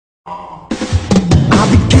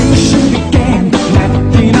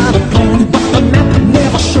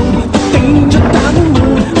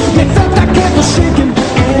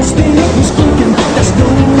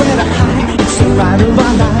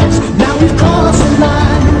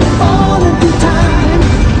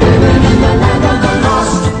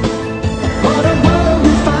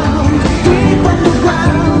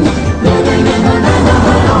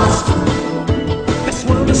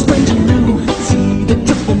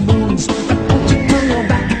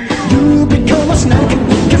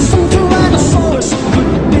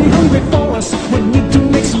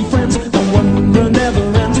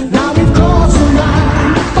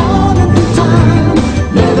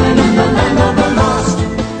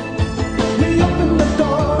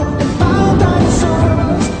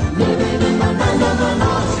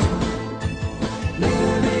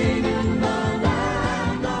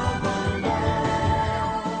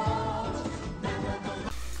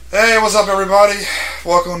Hey, what's up, everybody?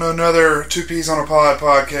 Welcome to another Two Peas on a Pod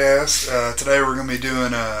podcast. Today we're going to be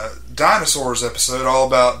doing a dinosaurs episode, all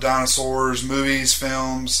about dinosaurs, movies,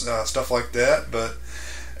 films, stuff like that. But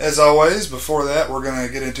as always, before that, we're going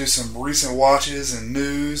to get into some recent watches and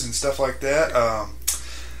news and stuff like that.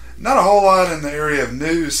 Not a whole lot in the area of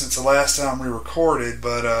news since the last time we recorded,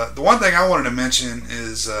 but the one thing I wanted to mention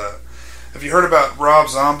is, have you heard about Rob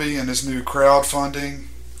Zombie and his new crowdfunding?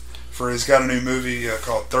 He's got a new movie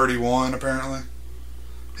called 31, apparently.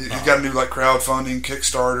 He's got a new crowdfunding,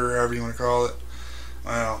 Kickstarter, however you want to call it.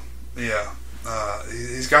 Well, yeah.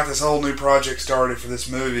 He's got this whole new project started for this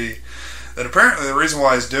movie that apparently the reason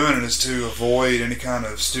why he's doing it is to avoid any kind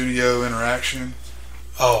of studio interaction.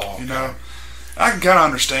 Oh, okay. You know? I can kind of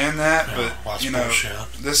understand that, yeah, but, bullshit.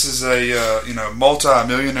 This is a,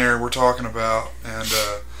 multi-millionaire we're talking about, and,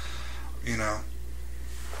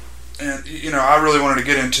 And, I really wanted to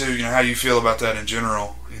get into, how you feel about that in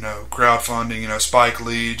general. Crowdfunding, Spike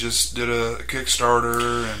Lee just did a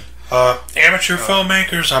Kickstarter. And amateur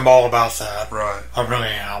filmmakers, I'm all about that. Right. I really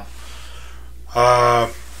am.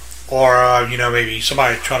 Or, maybe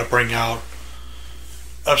somebody trying to bring out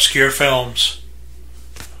obscure films,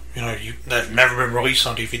 that have never been released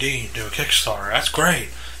on DVD and do a Kickstarter. That's great.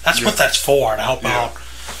 That's what that's for, to help out,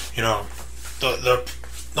 the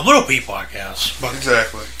little people, I guess. But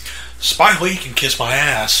exactly. Spike Lee can kiss my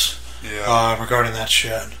ass. Yeah. Regarding that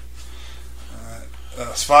shit.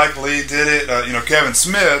 Spike Lee did it. Kevin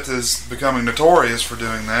Smith is becoming notorious for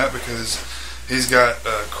doing that because he's got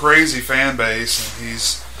a crazy fan base, and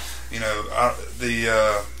he's,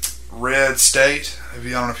 the Red State. I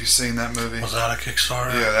don't know if you've seen that movie. Was that a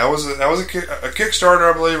Kickstarter? Yeah, that was a Kickstarter,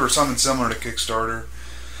 I believe, or something similar to Kickstarter.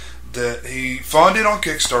 That he funded on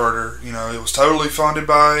Kickstarter. It was totally funded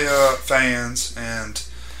by fans, and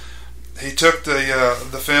he took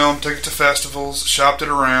the film, took it to festivals, shopped it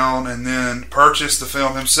around, and then purchased the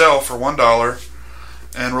film himself for $1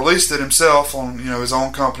 and released it himself on, his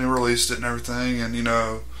own company released it and everything. And,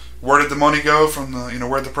 where did the money go from the,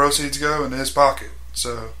 where'd the proceeds go? Into his pocket.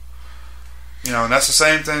 So, and that's the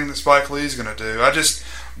same thing that Spike Lee's going to do.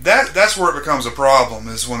 That's where it becomes a problem,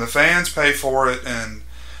 is when the fans pay for it. And,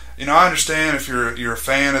 I understand if you're a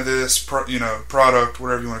fan of this, product,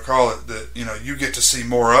 whatever you want to call it, that, you get to see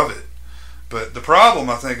more of it. But the problem,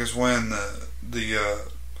 I think, is when the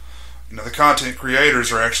content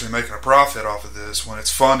creators are actually making a profit off of this when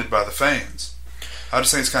it's funded by the fans. I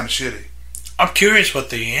just think it's kind of shitty. I'm curious what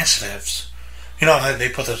the incentives. They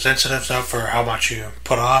put those incentives up for how much you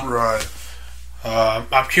put up. Right.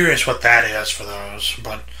 I'm curious what that is for those,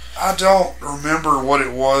 but I don't remember what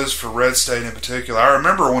it was for Red State in particular. I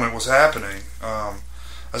remember when it was happening.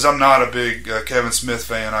 As I'm not a big Kevin Smith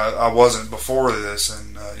fan, I wasn't before this,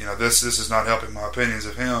 and this is not helping my opinions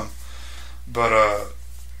of him. But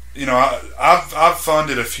I've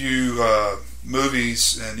funded a few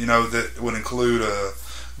movies, and that would include a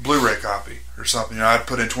Blu-ray copy or something. I'd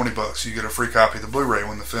put in $20, you get a free copy of the Blu-ray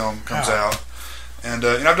when the film comes out. And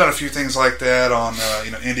I've done a few things like that on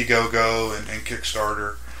Indiegogo and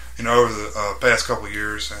Kickstarter. Over the past couple of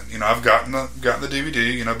years, and I've gotten the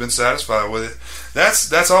DVD. Been satisfied with it.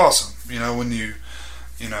 That's awesome. When you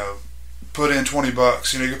put in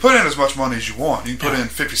 $20. You can put in as much money as you want. You can put in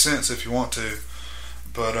 50 cents if you want to,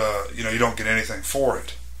 but you don't get anything for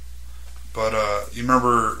it. But you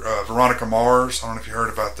remember Veronica Mars? I don't know if you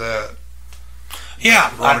heard about that.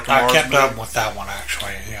 Yeah, I kept up with that one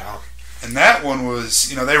actually. And that one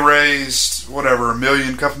was, they raised whatever,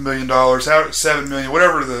 couple $1 million, $7 million,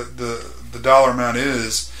 whatever the dollar amount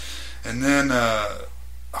is. And then I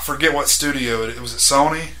forget what studio it was. It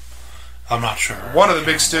Sony? I'm not sure. One of the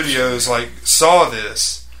big studios saw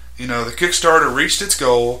this. The Kickstarter reached its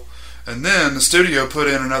goal, And then the studio put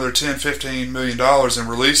in another $10-15 million and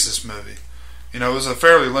released this movie. You know, it was a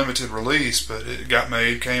fairly limited release, but it got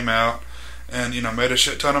made, came out, and, you know, made a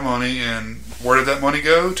shit ton of money. And where did that money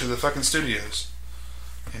go? To the fucking studios.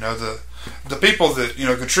 You know, the people that, you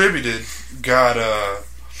know, contributed got, I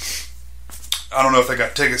don't know if they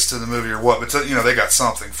got tickets to the movie or what, but, you know, they got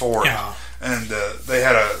something for it. Yeah. And they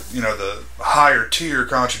had a, you know, the higher tier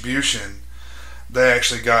contribution. They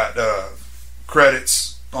actually got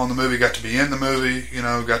credits on the movie, got to be in the movie, you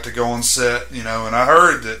know, got to go on set, you know, and I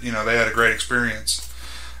heard that, you know, they had a great experience.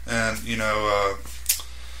 And, you know,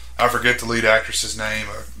 I forget the lead actress's name,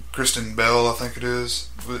 Kristen Bell, I think it is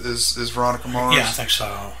Veronica Mars. Yeah, I think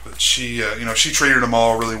so. But she, you know, she treated them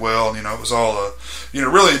all really well, and, you know, it was all a, you know,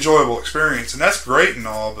 really enjoyable experience. And that's great and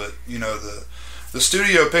all, but, you know, the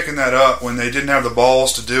studio picking that up when they didn't have the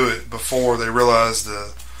balls to do it before they realized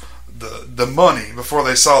the money, before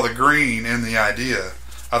they saw the green in the idea,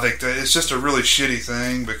 I think that it's just a really shitty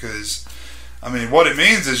thing, because, I mean, what it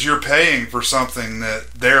means is you're paying for something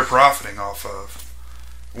that they're profiting off of.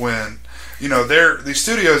 When, you know, these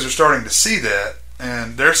studios are starting to see that,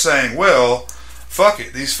 and they're saying, well, fuck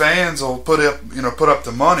it, these fans will put up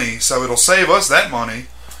the money, so it'll save us that money.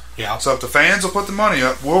 Yeah. So if the fans will put the money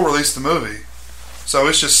up, we'll release the movie. So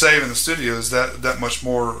it's just saving the studios that much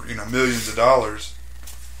more, you know, millions of dollars.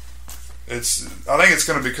 I think it's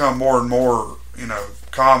going to become more and more, you know,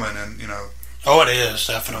 common, and, you know. Oh, it is,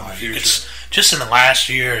 definitely. It's just in the last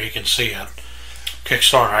year you can see it.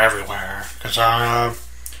 Kickstarter everywhere. Because I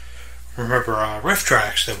remember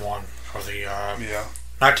RiffTrax did one for the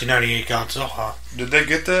 1998 Godzilla. Did they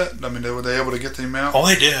get that? I mean, were they able to get the amount? Oh,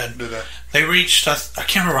 they did. Did they? They reached, I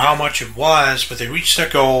can't remember how much it was, but they reached their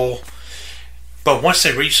goal. But once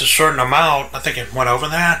they reached a certain amount, I think it went over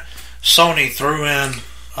that, Sony threw in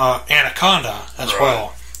Anaconda as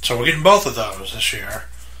well. So we're getting both of those this year.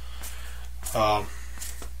 But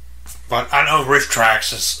I know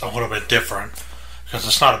RiffTrax is a little bit different, because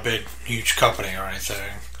it's not a big, huge company or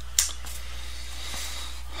anything.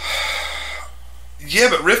 Yeah,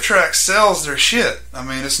 but RiffTrax sells their shit. I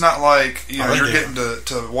mean, it's not like, you know, you're getting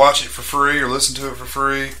to watch it for free or listen to it for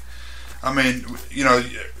free. I mean, you know,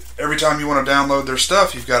 every time you want to download their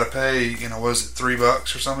stuff, you've got to pay, you know, was it $3 or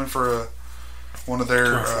something for one of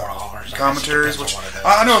their commentaries? Which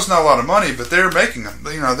I know it's not a lot of money, but they're making them.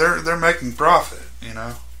 You know, they're making profit. You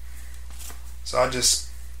know, so I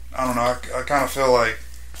don't know. I kind of feel like,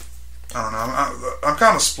 I don't know. I'm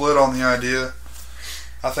kind of split on the idea.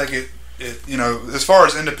 I think it you know, as far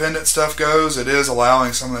as independent stuff goes, it is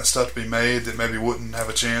allowing some of that stuff to be made that maybe wouldn't have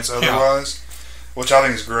a chance otherwise, which I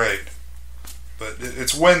think is great. But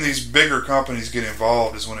it's when these bigger companies get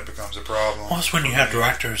involved is when it becomes a problem. Well, it's when you have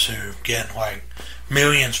directors who get like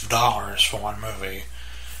millions of dollars for one movie,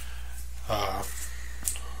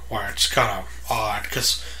 where it's kind of odd.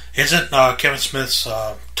 Because isn't Kevin Smith's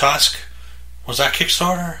Tusk, was that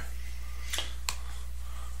Kickstarter?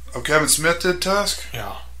 Oh, Kevin Smith did Tusk?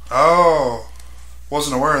 Yeah. Oh,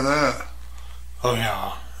 wasn't aware of that. Oh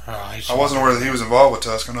yeah. I wasn't aware that he was involved with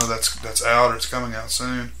Tusk. I know that's out, or it's coming out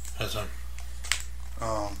soon. Is it?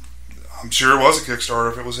 I'm sure it was a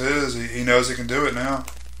Kickstarter. If it was his, he knows he can do it now.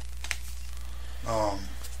 I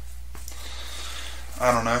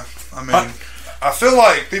don't know. I mean, I feel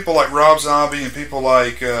like people like Rob Zombie and people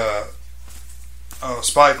like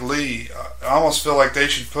Spike Lee, I almost feel like they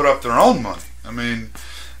should put up their own money. I mean,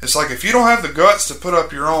 it's like, if you don't have the guts to put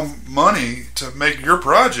up your own money to make your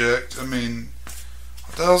project, I mean,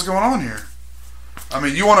 what the hell's going on here? I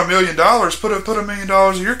mean, you want $1 million, put $1 million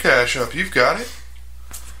of your cash up. You've got it.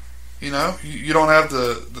 You know, you don't have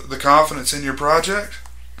the confidence in your project?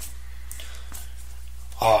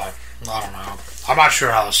 I don't know. I'm not sure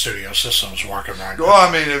how the studio system's working right now. Well,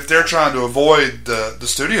 I mean, if they're trying to avoid the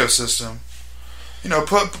studio system, you know,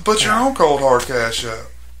 put your own cold hard cash up.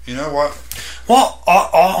 You know what? Well,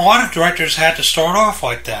 a lot of directors had to start off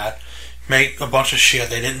like that, make a bunch of shit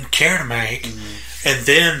they didn't care to make, and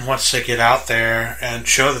then once they get out there and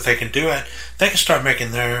show that they can do it, they can start making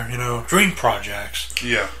their, you know, dream projects.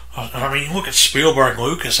 Yeah. I mean, look at Spielberg and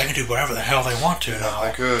Lucas. They can do whatever the hell they want to now.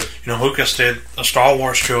 They could. You know, Lucas did a Star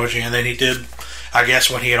Wars trilogy, and then he did, I guess,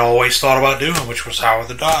 what he had always thought about doing, which was Howard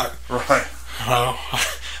the Duck. Right. You know,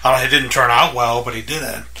 it didn't turn out well, but he did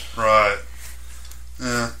it. Right.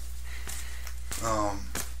 Yeah.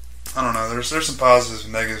 I don't know. There's some positives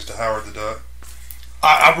and negatives to Howard the Duck.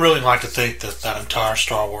 I really like to think that entire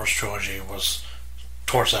Star Wars trilogy was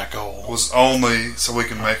towards that goal. Was only so we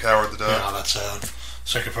can make Howard the Duck. Yeah, that's it.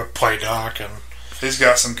 So he could play Duck, and he's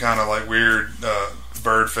got some kind of like weird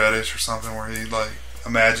bird fetish or something where he like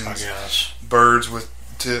imagines birds with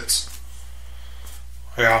tits.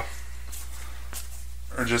 Yeah.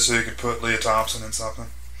 Or just so you could put Leah Thompson in something.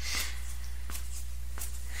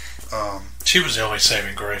 She was the only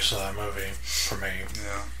saving grace of that movie for me.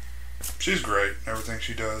 Yeah. She's great. Everything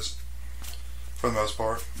she does. For the most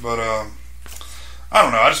part. But, I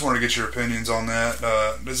don't know. I just wanted to get your opinions on that.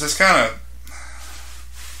 Does this kind of...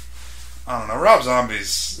 I don't know. Rob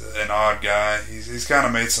Zombie's an odd guy. He's kind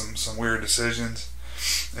of made some weird decisions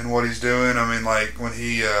in what he's doing. I mean, like, when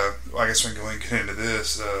he... I guess we can get into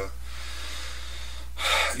this.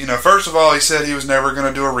 First of all, he said he was never going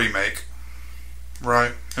to do a remake.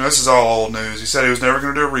 Right? And this is all old news. He said he was never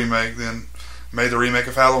going to do a remake, then made the remake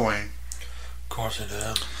of Halloween. Of course he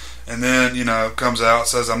did. And then, comes out,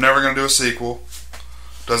 says, I'm never going to do a sequel.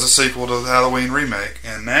 Does a sequel to the Halloween remake.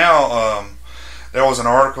 And now, there was an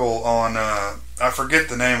article on, I forget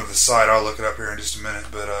the name of the site, I'll look it up here in just a minute,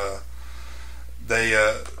 but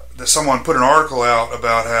someone put an article out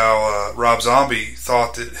about how Rob Zombie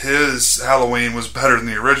thought that his Halloween was better than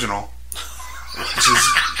the original, which is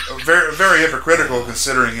very, very hypocritical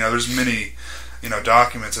considering, there's many,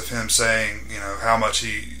 documents of him saying, how much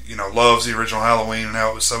he, loves the original Halloween and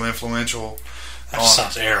how it was so influential. That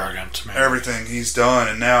sounds arrogant to me. Everything he's done,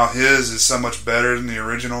 and now his is so much better than the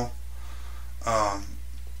original. I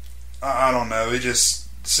don't know. He just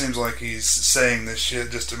seems like he's saying this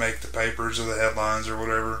shit just to make the papers or the headlines or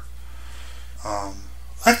whatever.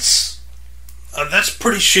 That's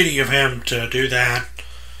pretty shitty of him to do that.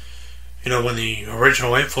 When the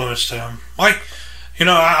original influenced him. Like,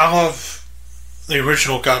 I love the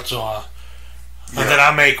original Godzilla. And then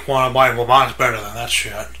I make one of mine. Well, mine's better than that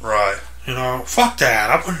shit. Right. Fuck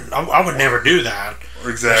that. I would never do that.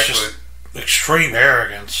 Exactly. It's just extreme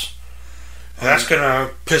arrogance. And that's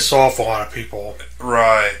gonna piss off a lot of people.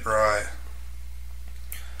 Right. I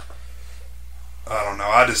don't know.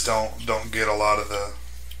 I just don't get a lot of the.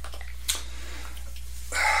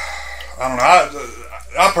 I don't know.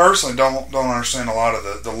 I personally don't understand a lot of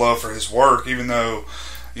the love for his work, even though,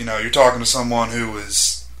 you're talking to someone who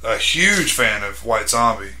was a huge fan of White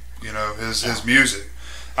Zombie, his music.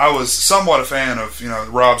 I was somewhat a fan of,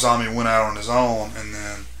 Rob Zombie went out on his own, and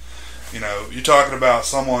then, you're talking about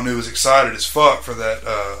someone who was excited as fuck for that,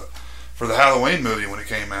 for the Halloween movie when it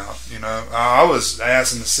came out, I was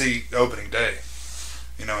ass in the seat opening day,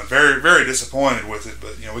 and very, very disappointed with it,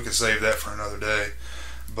 but, we could save that for another day.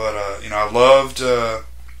 But, I loved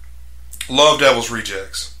Devil's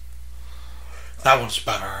Rejects. That one's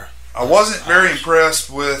better. I wasn't very impressed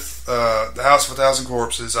with The House of a Thousand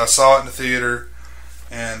Corpses. I saw it in the theater,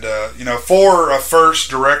 and, for a first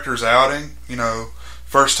director's outing,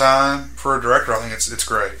 first time for a director, I think it's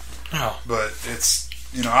great. Oh. But it's,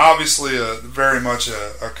 obviously very much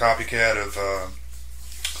a copycat of a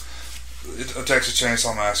Texas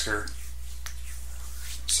Chainsaw Massacre.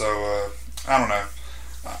 So, I don't know.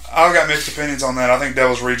 I've got mixed opinions on that. I think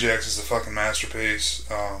Devil's Rejects is a fucking masterpiece.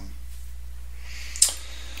 The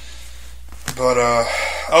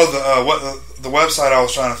website I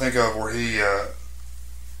was trying to think of where he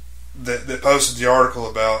that posted the article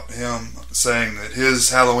about him saying that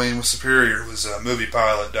his Halloween was superior was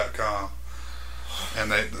moviepilot.com,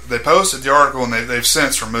 and they posted the article and they've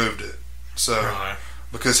since removed it. So Right.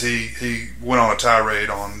 Because he went on a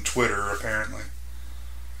tirade on Twitter apparently,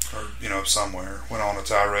 or somewhere went on a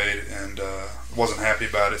tirade and wasn't happy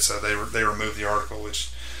about it, so they removed the article,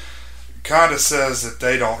 which kind of says that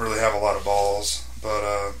they don't really have a lot of balls, but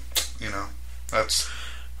that's.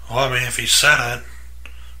 Well, I mean, if he said it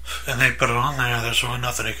and they put it on there, there's really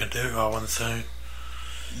nothing he can do. I wouldn't think.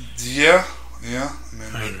 Yeah. I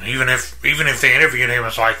mean, even if they interviewed him,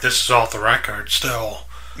 it's like this is off the record. Still,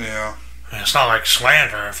 Yeah. I mean, it's not like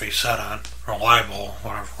slander if he said it, or libel,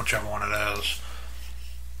 whichever one it is.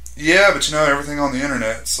 Yeah, but everything on the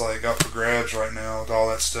internet's like up for grabs right now with all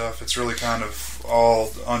that stuff. It's really kind of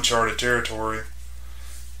all uncharted territory.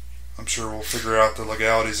 I'm sure we'll figure out the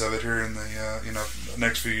legalities of it here in the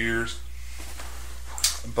next few years.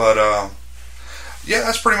 But yeah,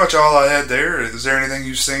 that's pretty much all I had there. Is there anything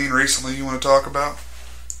you've seen recently you want to talk about?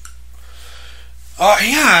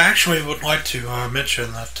 Yeah, I actually would like to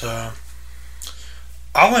mention that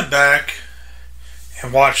I went back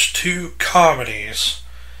and watched 2 comedies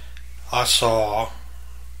I saw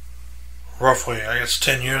roughly, I guess,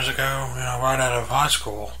 10 years ago, right out of high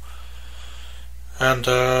school. And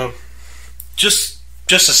just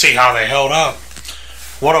to see how they held up.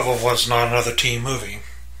 One of them was Not Another Teen Movie.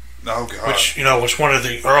 Oh, God. Which, was one of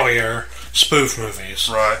the earlier spoof movies.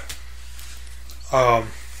 Right. I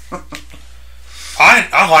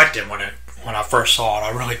liked it when I first saw it. I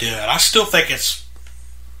really did. I still think it's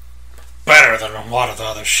better than a lot of the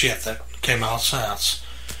other shit that came out since.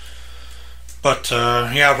 But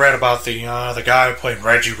yeah, I read about the guy who played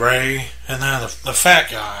Reggie Ray, and then the fat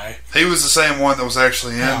guy. He was the same one that was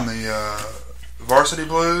actually in the Varsity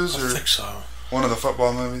Blues, I or think so. one of the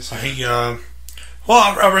football movies. He well,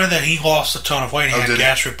 I read that he lost a ton of weight. He had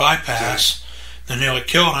gastric bypass. That nearly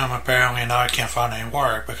killed him, apparently, and now he can't find any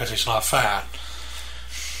work because he's not fat.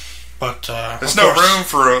 But there's no room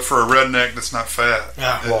for a redneck that's not fat.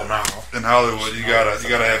 Yeah, well, no. In Hollywood, you gotta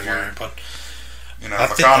have your. But you know,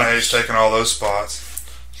 McConaughey's taking all those spots.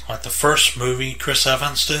 Like the first movie Chris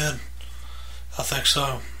Evans did, I think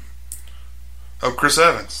so. Oh, Chris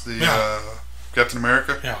Evans, the Captain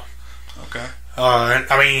America. Yeah. Okay.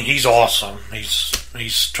 I mean, he's awesome.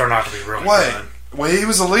 He's turned out to be really good. Well, he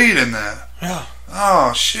was the lead in that. Yeah.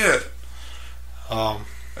 Oh shit.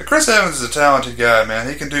 Chris Evans is a talented guy, man.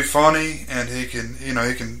 He can do funny, and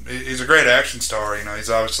he's a great action star. You know, he's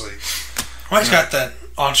obviously. Well, he's got that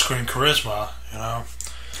on-screen charisma. You know.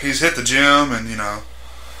 He's hit the gym, and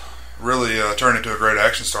really turned into a great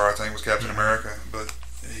action star. I think was Captain America, but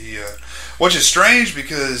he, which is strange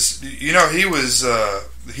because he was the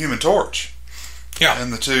Human Torch. Yeah.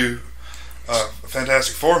 In the two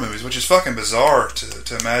Fantastic Four movies, which is fucking bizarre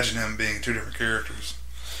to imagine him being two different characters.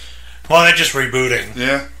 Well, they're just rebooting.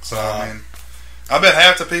 Yeah. So I mean, I bet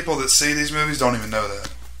half the people that see these movies don't even know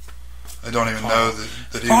that. They don't even know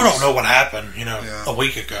that he I don't know what happened, a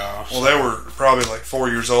week ago. Well, they were probably like 4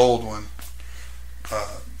 years old when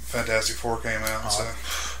Fantastic Four came out.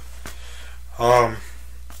 Let's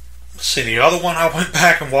see, the other one I went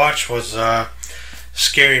back and watched was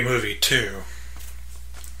Scary Movie 2.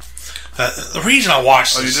 The reason I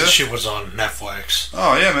watched this is she was on Netflix.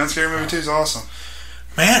 Oh, yeah, man. Scary Movie 2 is awesome.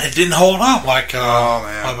 Man, it didn't hold up like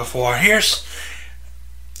before. Here's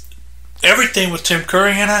everything with Tim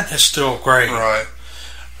Curry in it is still great. Right.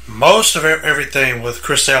 Most of everything with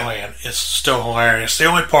Chris Elliott is still hilarious. The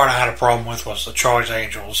only part I had a problem with was the Charlie's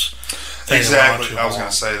Angels. Exactly. I was going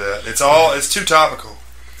to say that. It's too topical.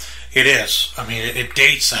 It is. I mean, it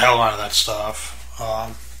dates the hell out of that stuff.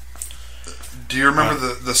 Do you remember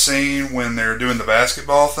the scene when they're doing the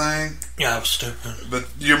basketball thing? Yeah, that was stupid. But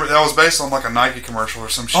that was based on like a Nike commercial or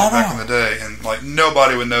some shit back in the day, and like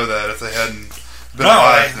nobody would know that if they hadn't been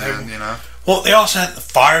alive then, Well, they also had the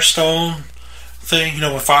Firestone thing.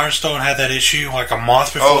 When Firestone had that issue like a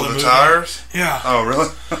month before the movie. Oh, the tires? Yeah. Oh, really?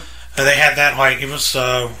 And they had that it was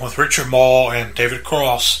with Richard Mall and David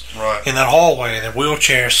Cross in that hallway. The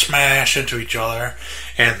wheelchairs smash into each other,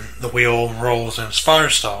 and the wheel rolls in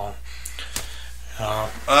Firestone.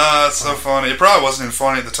 It's so funny. It probably wasn't even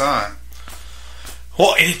funny at the time.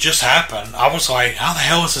 Well, it just happened. I was like, how the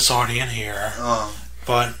hell is this already in here?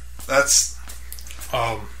 But that's...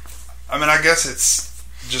 I mean, I guess it's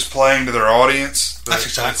just playing to their audience. That's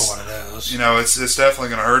exactly what it is. It's definitely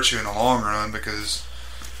going to hurt you in the long run because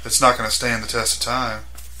it's not going to stand the test of time.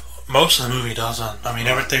 Most of the movie doesn't. I mean,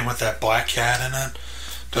 everything with that black cat in it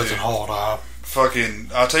doesn't hold up.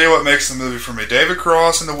 I'll tell you what makes the movie for me. David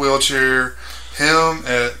Cross in the wheelchair... Him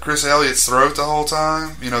at Chris Elliott's throat the whole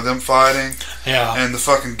time, them fighting. Yeah. And the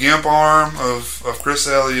fucking gimp arm of Chris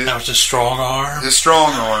Elliott. That was his strong arm. His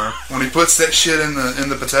strong arm. When he puts that shit in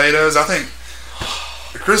the potatoes, I think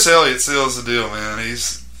Chris Elliott seals the deal, man.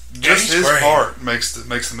 His great. Part makes the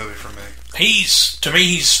movie for me. He's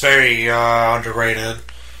very underrated.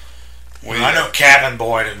 I know Cabin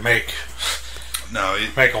Boy didn't make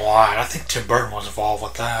a lot. I think Tim Burton was involved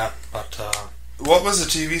with that, but. What was the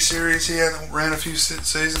TV series he had that ran a few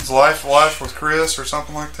seasons? Life with Chris or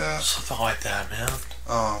something like that? Something like that, man.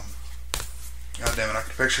 God damn it, I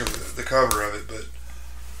can picture the cover of it, but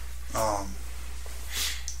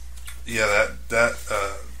that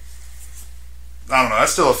I don't know,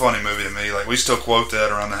 that's still a funny movie to me. Like, we still quote that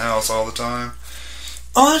around the house all the time.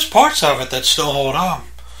 Oh, there's parts of it that still hold up.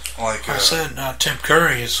 Like I said, Tim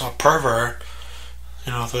Curry is a pervert,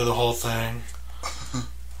 through the whole thing.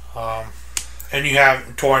 And you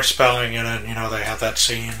have Tori Spelling in it. They have that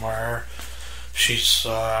scene where she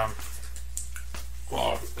starts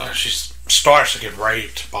to get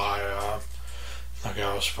raped by a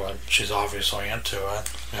ghost, but she's obviously into it.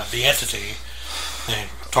 The Entity. They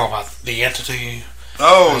talk about The Entity.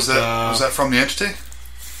 Oh, was that from The Entity?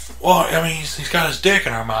 Well, I mean, he's got his dick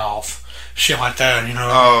in her mouth, shit like that.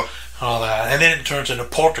 All that, and then it turns into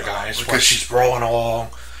Poltergeist, where she's rolling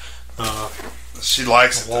along. She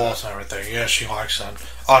likes the walls and everything. Yeah, she likes it.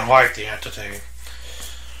 Unlike The Entity.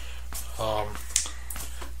 That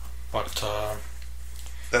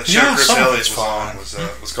show Chris Elliott was on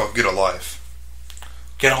was called Get a Life.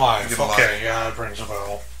 Get a Life. Okay, yeah, that rings a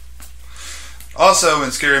bell. Also, in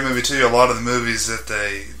Scary Movie 2, a lot of the movies that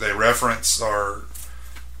they reference are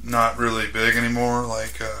not really big anymore.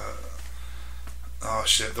 Like oh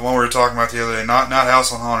shit, the one we were talking about the other day, not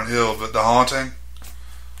House on Haunted Hill, but The Haunting.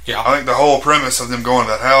 Yeah. I think the whole premise of them going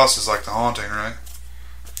to that house is like The Haunting, right?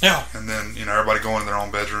 Yeah. And then, everybody going in their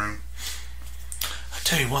own bedroom. I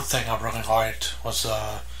tell you one thing I really liked was,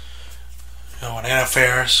 when Anna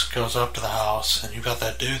Faris goes up to the house and you got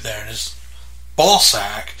that dude there and his ball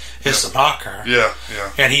sack is the knocker. Yeah.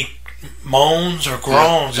 And he moans or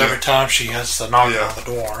groans every time she has to knock on the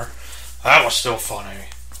door. That was still funny.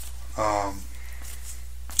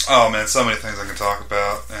 Oh man, so many things I can talk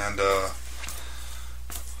about. And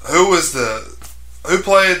who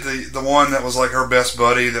played the one that was like her best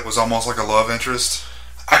buddy that was almost like a love interest?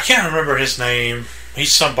 I can't remember his name.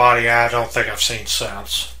 He's somebody I don't think I've seen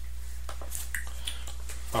since.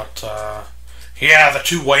 But the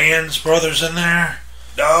two Wayans brothers in there.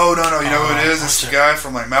 No. You know who it is? It's the guy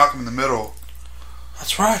from like Malcolm in the Middle.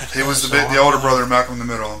 That's right. He was the older brother of Malcolm in the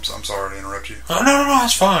Middle. I'm sorry to interrupt you. Oh, no,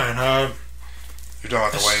 that's fine. You're talking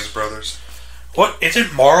about the Wayans brothers. What is it?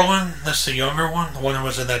 Marlon? That's the younger one, the one that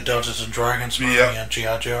was in that Dungeons and Dragons movie and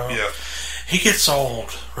G.I. Joe. Yeah. He gets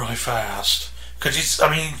old really fast because he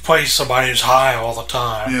plays somebody who's high all the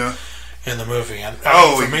time. Yeah. In the movie, and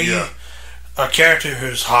for me, a character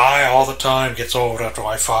who's high all the time gets old after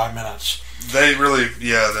like 5 minutes. They really,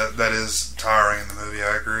 that is tiring in the movie.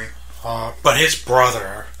 I agree. But his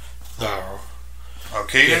brother, though,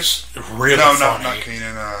 Keenan? is really funny. No, not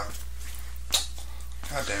Keenan. God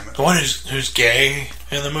damn it. The one who's gay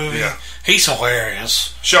in the movie, he's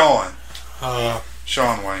hilarious. Sean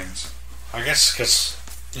Wayans. I guess because,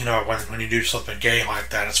 when you do something gay like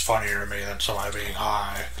that, it's funnier to me than somebody being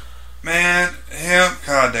high. Man, him,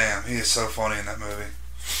 god damn, he is so funny in that movie.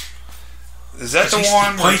 Is that the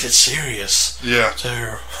one? He plays it serious. Yeah.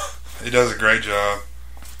 Too. He does a great job.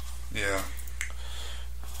 Yeah.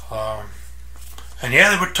 And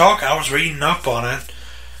they would talk. I was reading up on it.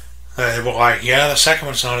 They were like, the second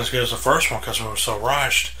one's not as good as the first one because we were so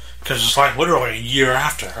rushed. Because it's like literally a year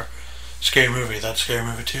after Scary Movie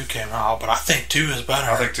 2 came out. But I think 2 is better.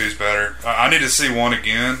 I think 2's better. I need to see 1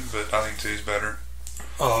 again, but I think 2's better.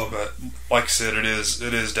 But like I said, it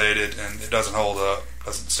is dated and it doesn't hold up.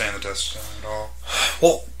 Doesn't stand the test of time at all.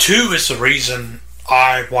 Well, 2 is the reason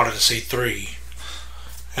I wanted to see 3.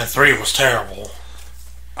 And 3 was terrible.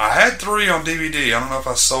 I had 3 on DVD. I don't know if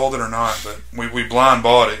I sold it or not, but we blind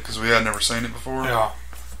bought it because we had never seen it before. Yeah.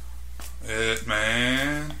 It's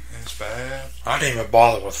bad. I didn't even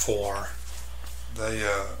bother with 4.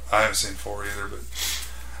 I haven't seen 4 either, but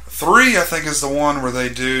 3 I think is the one where they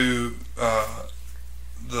do the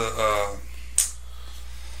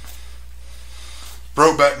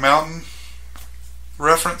Brokeback Mountain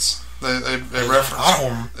reference. They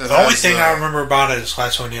reference. The only thing I remember about it is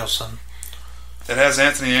Leslie Nielsen. It has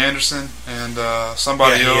Anthony Anderson and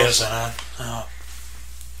somebody else. He is in it. Yeah.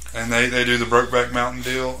 And they do the Brokeback Mountain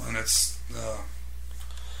deal, and it's.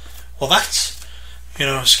 Well, that's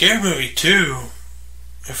Scary Movie 2.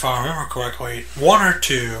 If I remember correctly, 1 or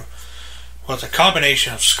 2 was a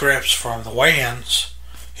combination of scripts from the Wayans.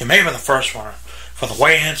 It may have been the first one for the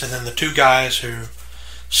Wayans, and then the 2 guys who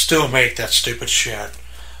still make that stupid shit.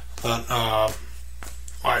 But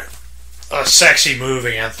like a sexy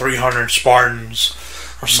movie and 300 Spartans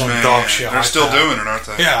or some dog shit. They're still doing it, aren't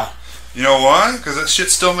they? Yeah. You know why? Because that shit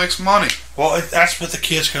still makes money. Well, that's what the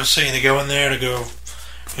kids go see. They go in there to go,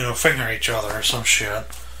 finger each other or some shit.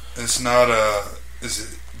 It's not is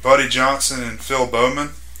it Buddy Johnson and Phil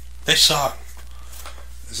Bowman? They suck.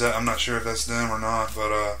 Is that? I'm not sure if that's them or not,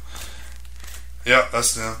 but yeah,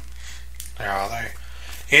 that's them. Yeah,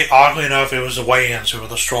 oddly enough, it was the Wayans who were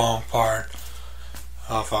the strong part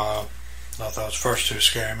of those first 2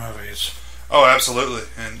 Scary Movies. Oh, absolutely.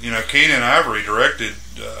 And Keenan Ivory directed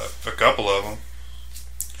a couple of them.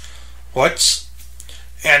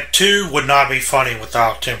 And 2 would not be funny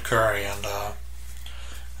without Tim Curry and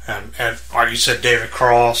like you said, David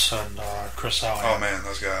Cross and Chris Elliott. Oh man,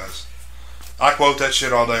 those guys! I quote that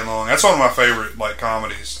shit all day long. That's one of my favorite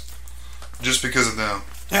comedies, just because of them.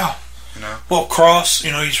 Yeah. Well, Cross,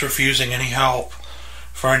 he's refusing any help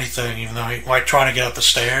for anything, even though he trying to get up the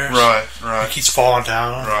stairs. Right. He keeps falling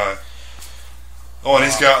down. Right. Oh, and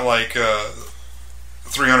he's got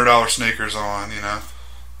 $300 sneakers on.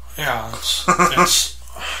 Yeah, it's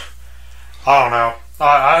I don't know.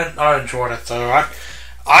 I enjoyed it though.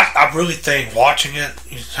 I really think watching it,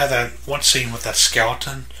 you had that one scene with that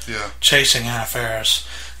skeleton chasing Anna Faris.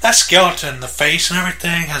 That skeleton, the face and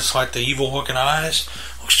everything, has like the evil looking eyes.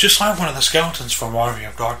 Looks just like one of the skeletons from Army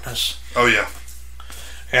of Darkness. Oh yeah.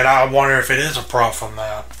 And I wonder if it is a prop from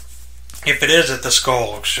that. If it is, the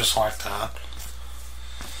skull looks just like that.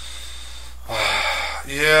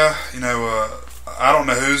 Yeah, I don't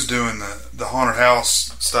know who's doing the haunted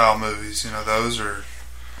house style movies. You know, those are,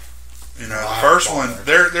 you know, the first one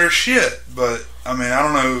they're shit. But I mean, I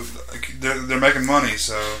don't know. They're making money,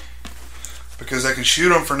 so because they can shoot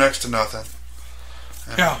them for next to nothing.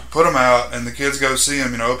 And put them out, and the kids go see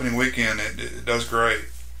them. You know, opening weekend, it does great.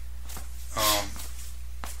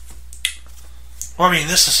 Well, I mean,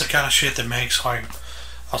 this is the kind of shit that makes like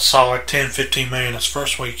a solid 10, 15 million its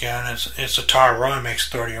first weekend. Its entire run makes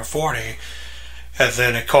 30 or 40, and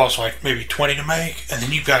then it costs like maybe 20 to make, and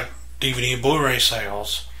then you've got DVD and Blu-ray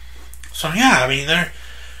sales. So yeah, I mean, I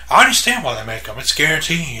understand why they make them. It's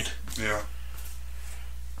guaranteed. Yeah.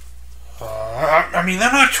 I mean,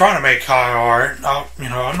 they're not trying to make high art. You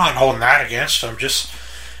know, I'm not holding that against them. Just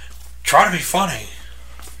try to be funny.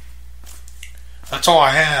 That's all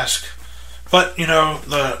I ask. But you know,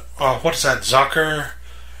 what is that, Zucker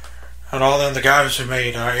and all them, the guys who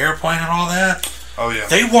made Airplane and all that. Oh yeah.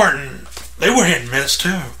 They were hit and miss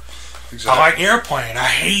too. Exactly. I like Airplane. I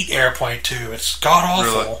hate Airplane 2. It's god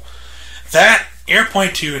awful. Really? That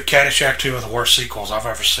Airplane 2 and Caddyshack 2 are the worst sequels I've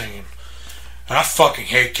ever seen. And I fucking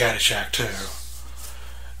hate Caddyshack 2.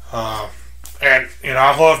 And, you know,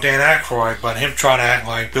 I love Dan Aykroyd, but him trying to act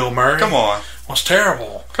like Bill Murray was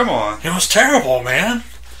terrible. Come on. It was terrible, man.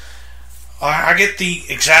 I get the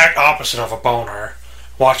exact opposite of a boner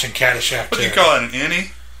watching Caddyshack 2. What do you call it, an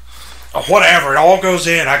innie? Whatever. It all goes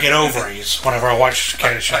in. I get ovaries whenever I watch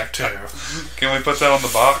Caddyshack 2. Can we put that on the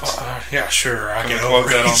box? Yeah, sure. I Can get we quote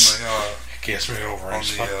ovaries. that on It gets me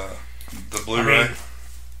ovaries. the Blu-ray? I mean,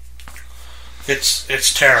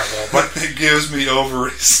 it's terrible, but it gives me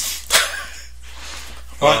ovaries.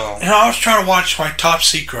 But, you know, I was trying to watch my Top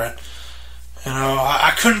Secret. You know,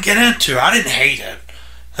 I couldn't get into it. I didn't hate it.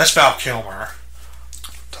 That's Val Kilmer.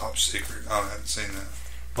 Top Secret. I haven't seen that.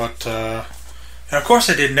 But, and of course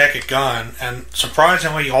they did Naked Gun, and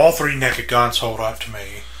surprisingly, all 3 Naked Guns hold up to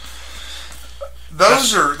me.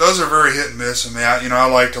 Those are very hit and miss. I mean, I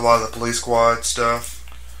liked a lot of the Police Squad stuff.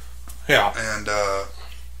 Yeah. And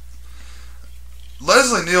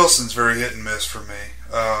Leslie Nielsen's very hit and miss for me.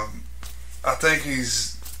 I think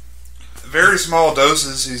he's very small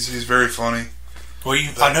doses. He's very funny. Well,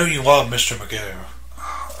 I know you love Mr. Magoo.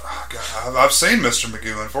 God, I've seen Mr.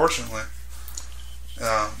 Magoo, unfortunately.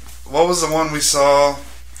 What was the one we saw?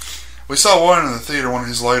 We saw one in the theater, one of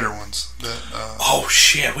his later ones. Oh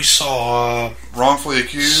shit, we saw Wrongfully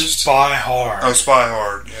Accused. Spy Hard. Oh, Spy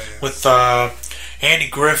Hard. Yeah. With Andy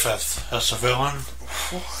Griffith as the villain.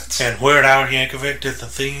 What? And Weird Al Yankovic did the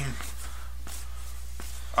theme.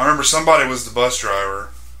 I remember somebody was the bus driver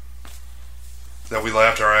that we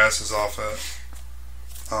laughed our asses off at.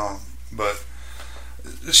 But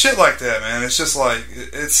shit like that, man, it's just like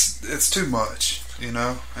it's too much, you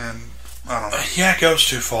know, and I don't know. Yeah, it goes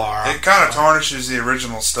too far. It kind of tarnishes the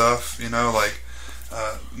original stuff, you know, like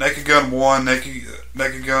Naked Gun 1,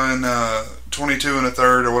 Naked Gun 22 and a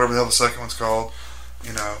third, or whatever the hell the second one's called.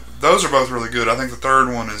 You know, those are both really good. I think the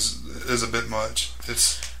third one is a bit much.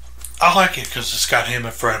 I like it because it's got him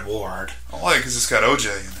and Fred Ward. I like it because it's got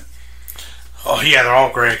OJ in it. Oh yeah, they're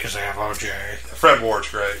all great because they have OJ. Fred Ward's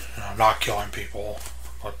great. You know, not killing people,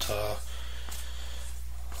 but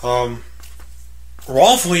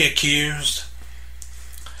Wrongfully Accused.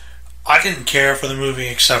 I didn't care for the movie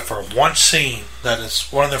except for one scene that is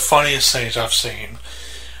one of the funniest things I've seen.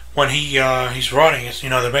 When he's running, you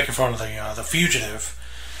know, they're making fun of the fugitive.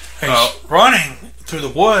 And he's running through the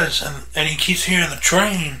woods, and he keeps hearing the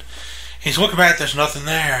train. He's looking back, there's nothing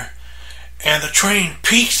there, and the train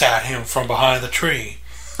peeks at him from behind the tree.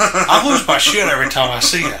 I lose my shit every time I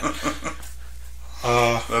see it.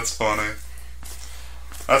 That's funny.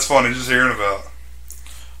 That's funny just hearing about.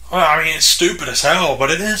 Well, I mean, it's stupid as hell,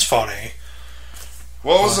 but it is funny.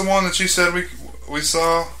 What was the one that you said we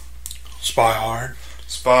saw? Spy Hard.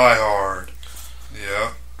 Spy Hard.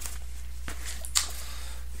 Yeah.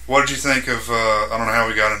 What did you think of, I don't know how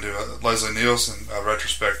we got into Leslie Nielsen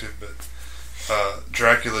retrospective, but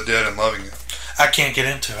Dracula Dead and Loving It. I can't get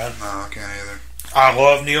into it. No, I can't either. I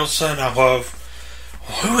love Nielsen. I love...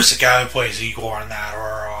 Who is the guy who plays Igor in that?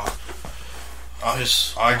 Or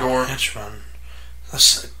his Igor? henchman.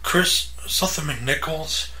 Chris... Something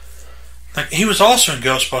McNichols? Like, he was also in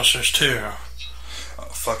Ghostbusters, too. Oh,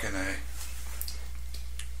 fucking A.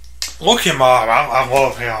 Look him up. I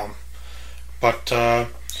love him. But, and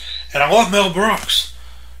I love Mel Brooks.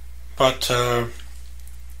 But,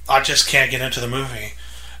 I just can't get into the movie.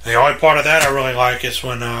 The only part of that I really like is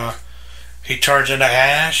when, he turns into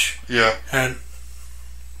Ash. Yeah. And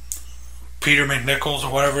Peter McNichols,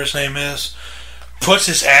 or whatever his name is, puts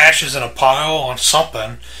his ashes in a pile on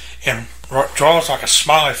something and draws like a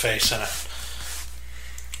smiley face in it.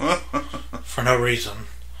 for no reason.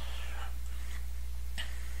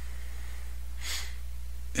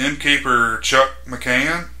 Innkeeper Chuck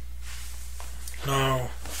McCann? No.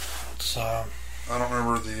 It's, I don't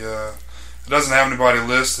remember the... it doesn't have anybody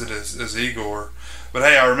listed as Igor. But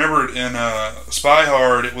hey, I remember in Spy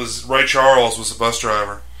Hard, it was Ray Charles was the bus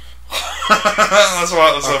driver. That's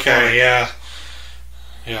why it was so funny. Okay, yeah.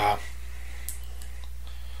 Yeah.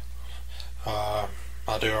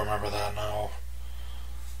 I do remember that now.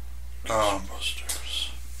 Ghostbusters.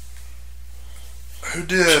 Who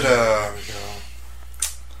did... There we go.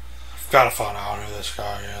 Gotta find out who this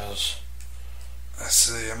guy is. Let's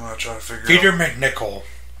see, I'm gonna try to figure Peter out... McNichol.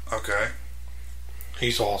 Okay.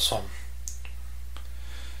 He's awesome.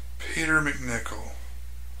 Peter McNichol.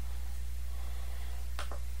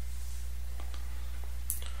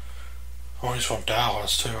 Oh, he's from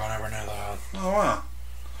Dallas, too. I never knew that. Oh,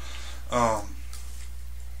 wow.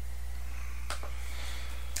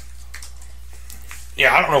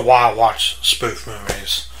 Yeah, I don't know why I watch spoof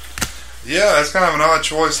movies. Yeah, that's kind of an odd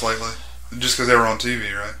choice lately. Just because they were on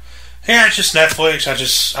TV, right? Yeah, it's just Netflix.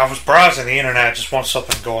 I was browsing the internet, just want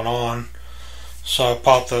something going on. So I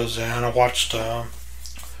popped those in. I watched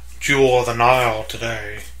Jewel of the Nile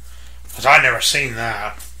today. Because I'd never seen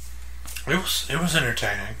that. It was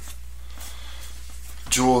entertaining.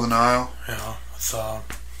 Jewel of the Nile? Yeah, with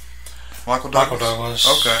Michael Douglas? Michael Douglas,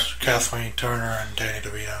 Okay. Kathleen Turner, and Danny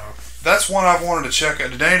DeVito. That's one I've wanted to check out.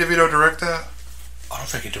 Did Danny DeVito direct that? I don't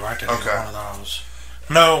think he directed Okay. either one of those.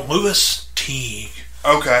 No, Louis Teague.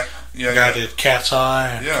 Okay. Yeah, The guy yeah. did Cat's Eye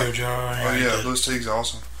and Yeah. Cujo. Oh, yeah, Louis Teague's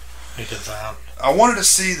awesome. He did that. I wanted to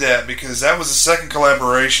see that because that was the second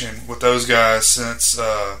collaboration with those guys since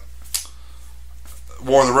War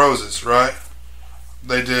of the Roses, right?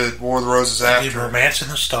 They did War of the Roses They did after. Romance in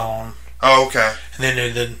the Stone. Oh, okay. And then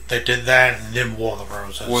they did that and then War of the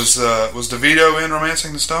Roses. Was DeVito in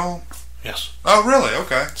Romancing the Stone? Yes. Oh, really?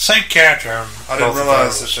 Okay. Same character. I didn't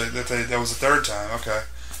realize that was the third time. Okay.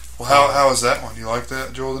 Well, how was that one? You like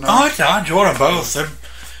that, Jewel of the I Nile? liked it. I enjoyed them both.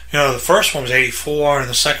 The first one was 84 and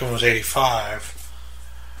the second one was 85.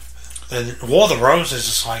 The War of the Roses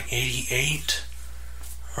is like 88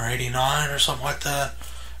 or 89 or something like that.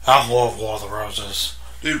 I love War of the Roses.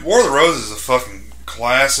 Dude, War of the Roses is a fucking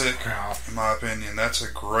classic, Yeah. in my opinion. That's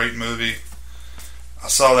a great movie. I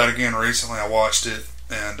saw that again recently. I watched it,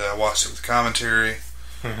 and watched it with commentary.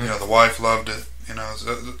 Mm-hmm. You know, the wife loved it. You know, it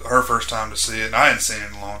was her first time to see it. And I hadn't seen it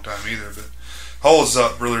in a long time either, but holds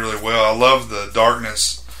up really, really well. I love the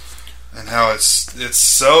darkness and how it's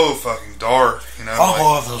so fucking dark. You know, I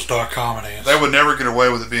love those dark comedies. they would never get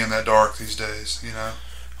away with it being that dark these days. You know.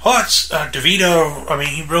 Well, it's DeVito. I mean,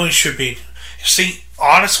 he really should be. See,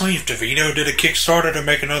 honestly, if DeVito did a Kickstarter to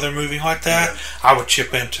make another movie like that, I would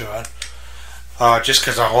chip into it. Just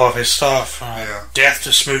because I love his stuff. Death to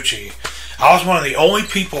Smoochie. I was one of the only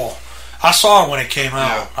people. I saw it when it came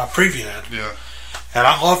out. Yeah. I previewed it. Yeah. And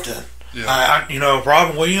I loved it. Yeah.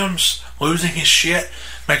 Robin Williams losing his shit,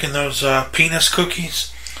 making those penis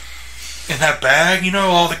cookies in that bag.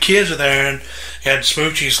 All the kids are there, and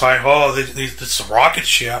Smoochie's like, oh, this is a rocket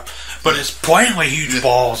ship, but it's plainly huge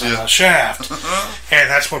balls in a shaft. And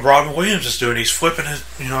that's what Robin Williams is doing. He's flipping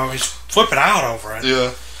he's flipping out over it.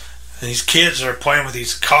 Yeah. And these kids are playing with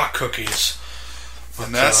these cock cookies.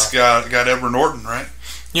 And that's got Edward Norton, right?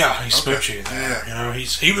 Yeah, he's Smoochie there. Yeah.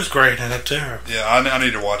 He was great in it too. Yeah, I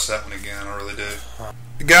need to watch that one again. I really do.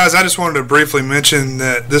 Guys, I just wanted to briefly mention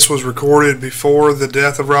that this was recorded before the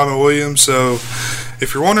death of Robin Williams, so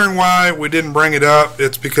if you're wondering why we didn't bring it up,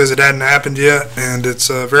 it's because it hadn't happened yet, and it's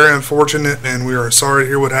very unfortunate, and we are sorry to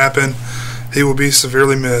hear what happened. He will be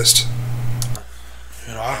severely missed.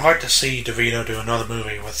 I'd like to see DeVito do another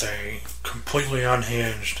movie with a completely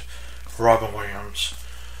unhinged Robin Williams.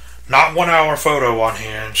 Not 1 hour photo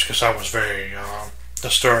unhinged, because that was very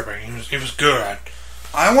disturbing. He was good.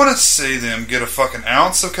 I want to see them get a fucking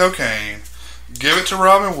ounce of cocaine, give it to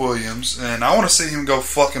Robin Williams, and I want to see him go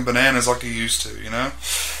fucking bananas like he used to,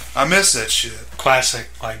 I miss that shit. Classic,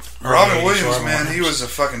 like Robin Williams, man, he was a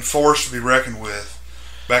fucking force to be reckoned with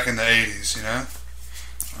back in the 80s,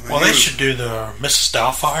 Well, they should do the Mrs.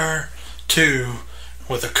 Doubtfire 2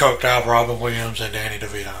 with the coked out Robin Williams and Danny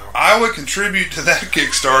DeVito. I would contribute to that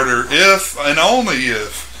Kickstarter if, and only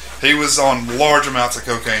if, he was on large amounts of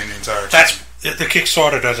cocaine the entire time. The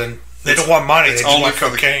Kickstarter doesn't. They don't want money. They just want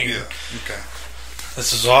cocaine. Yeah. Okay.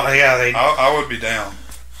 This is all. Yeah, they. I would be down.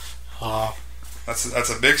 That's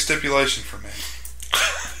a big stipulation for me.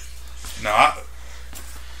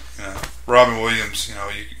 Robin Williams.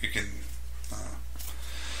 You can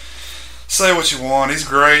say what you want. He's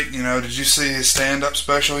great. You know, did you see his stand-up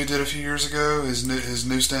special he did a few years ago? His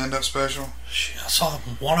new stand-up special. Shit, I saw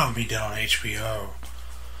one of them he did on HBO.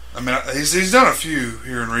 I mean, he's done a few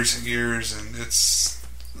here in recent years, and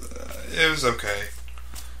it was okay.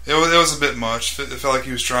 It was a bit much. It felt like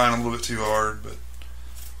he was trying a little bit too hard, but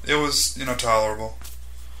it was, you know, tolerable.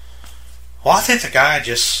 Well, I think the guy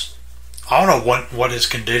just, I don't know what his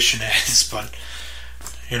condition is, but,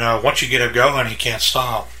 you know, once you get him going, he can't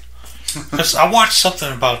stop. Because I watched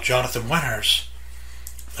something about Jonathan Winters,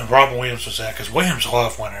 and Robin Williams was there, because Williams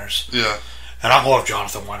loved Winters. Yeah. And I love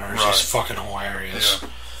Jonathan Winters. Right. He's fucking hilarious.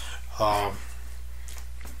 Yeah.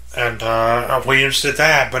 Williams did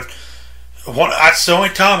that, but that's the only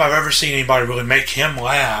time I've ever seen anybody really make him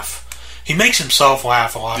laugh. He makes himself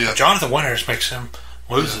laugh a lot, Yeah. but Jonathan Winters makes him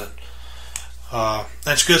lose it.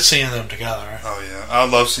 It's good seeing them together. Oh, yeah. I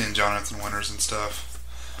love seeing Jonathan Winters and stuff.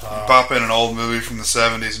 You pop in an old movie from the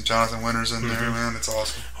 70s and Jonathan Winters in there, man. It's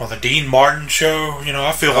awesome. Well, the Dean Martin show, you know,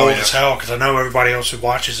 I feel old as hell because I know everybody else who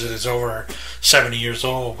watches it is over 70 years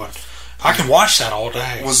old, but I can watch that all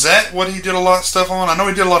day. Was that what he did a lot of stuff on? I know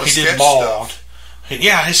he did a lot of sketch stuff.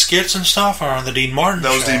 Yeah, his skits and stuff are on the Dean Martin show.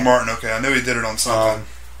 That was Dean Martin, okay. I knew he did it on something.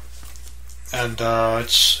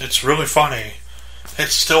 It's really funny. It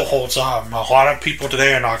still holds up. A lot of people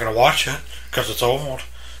today are not going to watch it because it's old,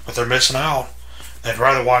 but they're missing out. They'd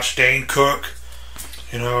rather watch Dane Cook,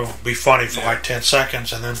 you know, be funny for like 10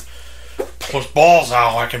 seconds and then pull his balls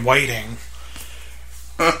out like in Waiting.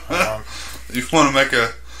 You want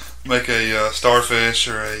to make a starfish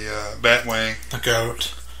or a batwing? The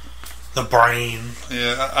goat. The brain.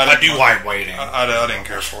 Yeah, I do like Waiting. I didn't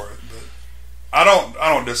care for it, but I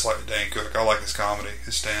don't dislike Dane Cook. I like his comedy,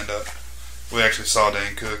 his stand-up. We actually saw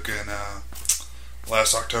Dane Cook in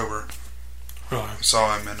last October. Really? We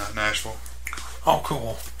saw him in Nashville. Oh,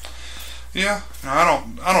 cool. Yeah, no,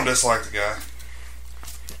 I don't dislike the guy.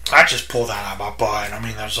 I just pulled that out of my butt. I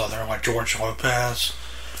mean, there's other like George Lopez,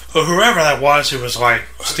 or whoever that was who was like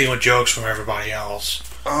stealing jokes from everybody else.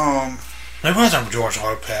 It wasn't George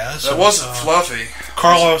Lopez. That wasn't Fluffy.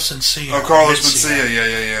 Carlos Mencia. Oh, Carlos Mencia.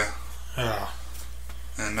 Yeah. Yeah.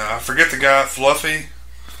 And I forget the guy, Fluffy.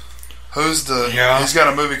 Who's the? Yeah. He's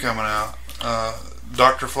got a movie coming out,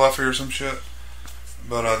 Dr. Fluffy or some shit.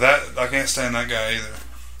 But that I can't stand that guy either.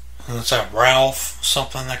 And it's that Ralph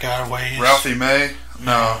something, that guy weighs. Ralphie May?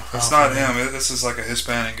 No, Yeah, it's Ralphie not May. him. This is like a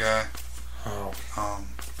Hispanic guy. Oh.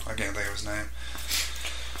 I can't think of his name.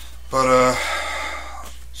 But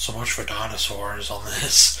So much for dinosaurs on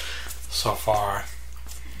this so far.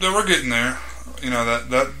 we're getting there. You know,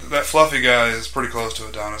 that Fluffy guy is pretty close to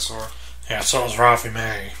a dinosaur. Yeah, so was Ralphie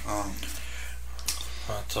May.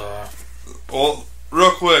 Well,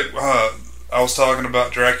 real quick, I was talking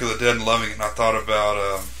about Dracula Dead and Loving It, and I thought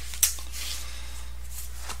about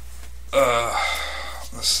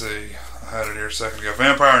let's see, I had it here a second ago.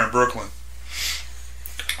 Vampire in Brooklyn.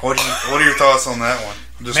 What are your thoughts on that one?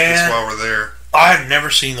 Just while we're there. I had never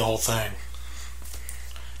seen the whole thing.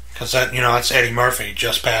 Because that's Eddie Murphy,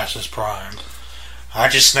 just past his prime. I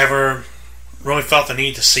just never really felt the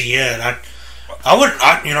need to see it. I wouldn't,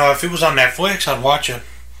 if it was on Netflix, I'd watch it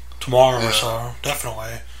tomorrow or so,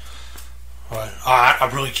 definitely. But I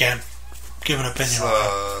really can't give an opinion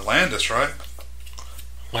on it. Landis, right?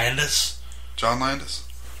 Landis? John Landis?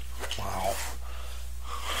 Wow.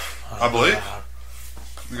 I believe.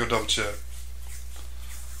 Let me go double check.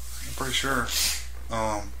 I'm pretty sure.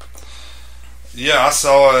 Yeah, I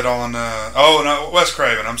saw it on. Wes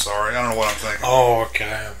Craven. I'm sorry, I don't know what I'm thinking. Oh, okay.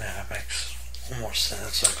 Yeah, that makes more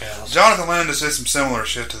sense. Okay. Jonathan Landis did some similar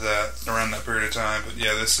shit to that around that period of time, but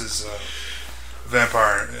yeah, this is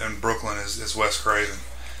Vampire in Brooklyn is Wes Craven,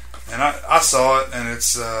 and I saw it, and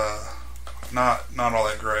it's not all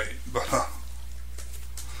that great, but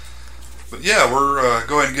yeah, we're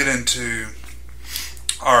go ahead and get into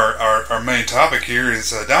our main topic here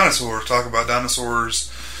is dinosaurs. Talk about dinosaurs,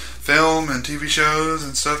 film and TV shows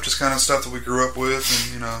and stuff, just kind of stuff that we grew up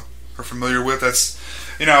with and are familiar with. That's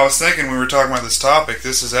I was thinking when we were talking about this topic,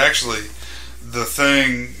 this is actually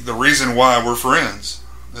the reason why we're friends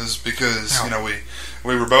is because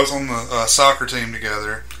we were both on the soccer team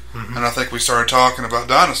together, and I think we started talking about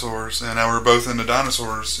dinosaurs, and now we're both into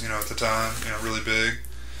dinosaurs at the time, really big.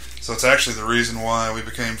 So it's actually the reason why we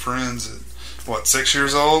became friends at 6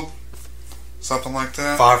 years old, something like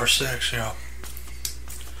that. 5 or 6, yeah.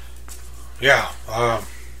 Yeah,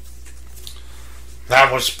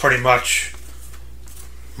 that was pretty much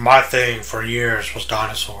my thing for years was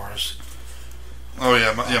dinosaurs. Oh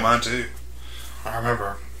yeah, mine too. I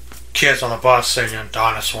remember kids on the bus singing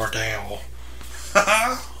Dinosaur Dale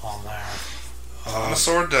on there.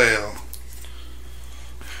 Dinosaur Dale.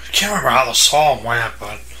 can't remember how the song went,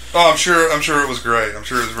 but Oh, I'm sure it was great. I'm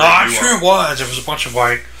sure it was very I'm nuanced. sure it was. It was a bunch of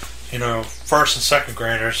like, first and second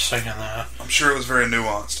graders singing that. I'm sure it was very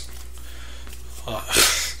nuanced.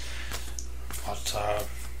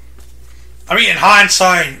 I mean, in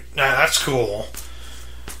hindsight, that's cool.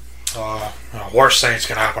 Worst things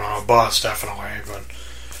can happen on a bus, definitely.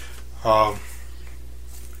 But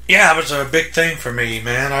yeah, it was a big thing for me,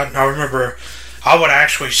 man. I remember I would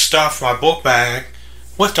actually stuff my book bag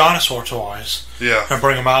with dinosaur toys. Yeah. And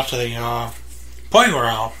bring them out to the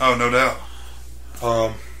playground. Oh, no doubt.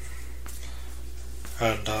 Or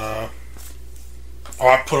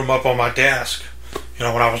I'd put them up on my desk. When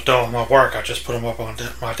I was done with my work, I just put them up on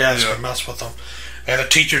my desk and mess with them. And the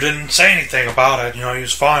teacher didn't say anything about it. He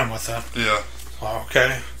was fine with it. Yeah.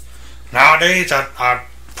 Okay. Nowadays, I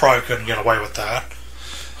probably couldn't get away with that,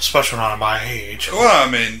 especially not at my age. Well, I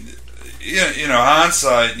mean,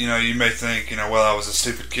 hindsight, you may think, well, I was a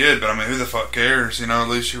stupid kid, but I mean, who the fuck cares? At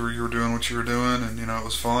least you were doing what you were doing, and it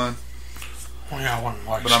was fun. Well, yeah, I wasn't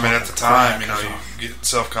like. But I mean, at the time, you get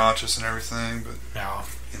self-conscious and everything. But yeah,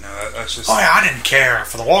 that's just. Oh yeah, I didn't care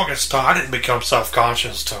for the longest time. I didn't become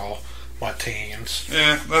self-conscious till my teens.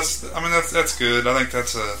 Yeah, that's good. I think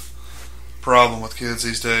that's a problem with kids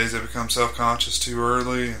these days. They become self-conscious too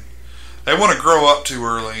early, and they want to grow up too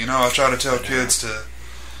early. I try to tell kids to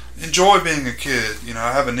enjoy being a kid.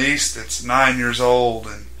 I have a niece that's 9 years old,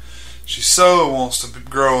 and she so wants to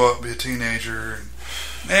grow up, be a teenager. And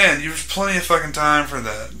man, there's plenty of fucking time for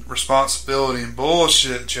that responsibility and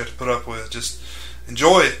bullshit that you have to put up with. Just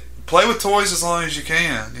enjoy it. Play with toys as long as you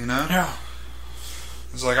can. Yeah.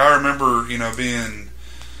 It's like I remember, being,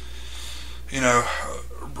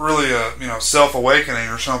 really a, self-awakening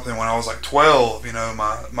or something when I was like 12.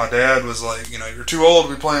 My dad was like, you're too old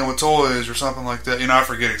to be playing with toys or something like that. I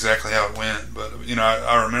forget exactly how it went, but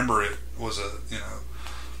I remember it was a,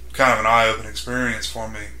 kind of an eye-opening experience for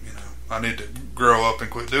me. I need to grow up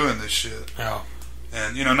and quit doing this shit. Yeah.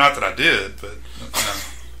 And not that I did, but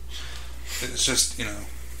it's just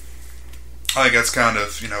I think that's kind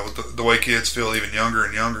of the way kids feel even younger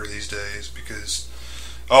and younger these days, because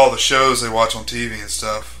all the shows they watch on TV and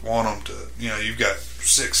stuff want them to, you've got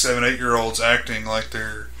 6, 7, 8 year olds acting like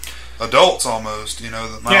they're adults almost, the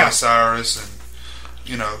Miley Cyrus and,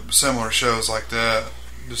 similar shows like that.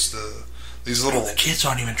 Just these little... The kids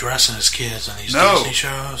aren't even dressing as kids in these Disney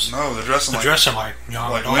shows. No, they're dressing like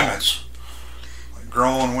young like adults. Women. Like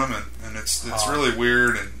grown women. And it's really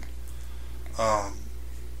weird, and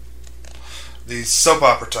these soap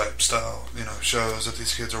opera type style, shows that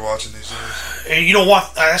these kids are watching these days. And you know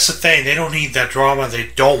what? That's the thing. They don't need that drama. They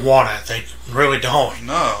don't want it. They really don't.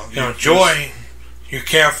 No. Enjoy your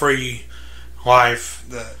carefree life.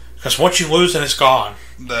 Because once you lose it, it's gone.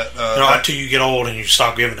 Until you get old and you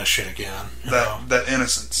stop giving a shit again. That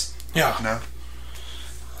innocence. Yeah.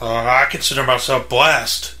 I consider myself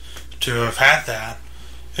blessed to have had that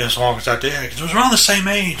as long as I did. Because it was around the same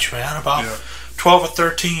age, man. About 12 or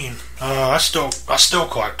 13. I still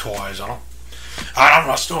collect toys.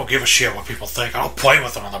 I still don't give a shit what people think. I don't play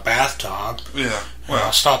with them in the bathtub. Yeah. Well,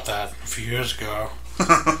 I stopped that a few years ago.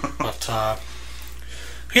 But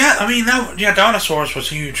yeah, I mean dinosaurs was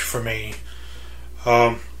huge for me.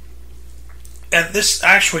 And this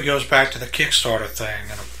actually goes back to the Kickstarter thing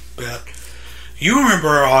in a bit. You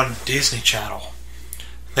remember on Disney Channel,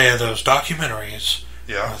 they had those documentaries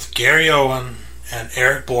with Gary Owen and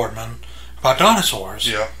Eric Boardman about dinosaurs.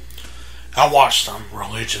 Yeah. I watched them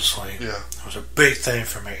religiously. Yeah. It was a big thing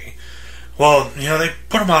for me. Well, they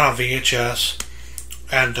put them out on VHS,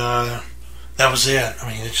 and that was it. I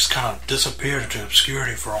mean, it just kind of disappeared into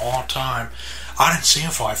obscurity for a long time. I didn't see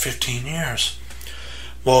them for like 15 years.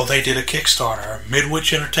 Well, they did a Kickstarter.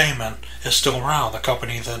 Midwich Entertainment is still around, the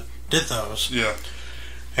company that did those. Yeah.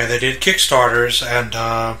 And they did Kickstarters, and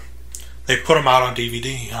they put them out on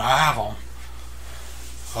DVD. And I have them.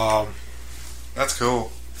 That's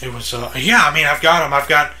cool. It was, I've got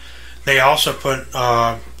them. They also put,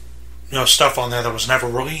 stuff on there that was never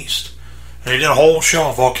released. And they did a whole show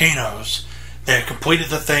on volcanoes. They had completed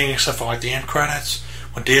the thing except for like the end credits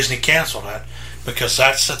when Disney canceled it. Because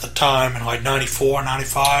that's at the time in like 94,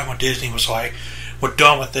 95 when Disney was like, we're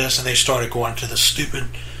done with this, and they started going to the stupid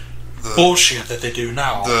bullshit that they do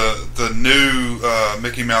now. The new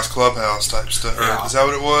Mickey Mouse Clubhouse type stuff. Yeah. Is that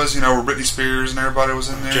what it was? Where Britney Spears and everybody was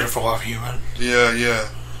in there? Jennifer Love Hewitt. Yeah.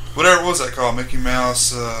 Whatever was that called? Mickey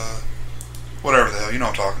Mouse, whatever the hell. You know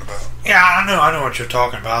what I'm talking about. Yeah, I know what you're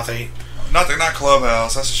talking about. Not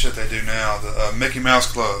Clubhouse. That's the shit they do now. The Mickey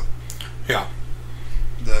Mouse Club. Yeah.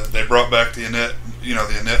 They brought back the Annette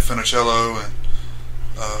Funicello, and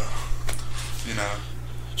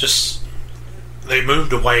just they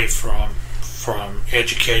moved away from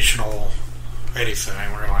educational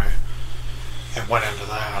anything really, and went into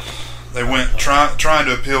that. They went trying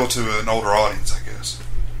to appeal to an older audience, I guess.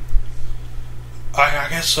 I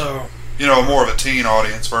guess so. You know, more of a teen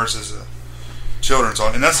audience versus a children's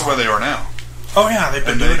audience, and that's the way they are now. Oh yeah, they've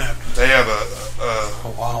been doing it. They have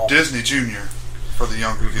a Disney Junior for the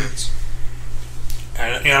younger kids.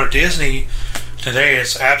 And you know, Disney today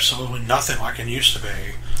is absolutely nothing like it used to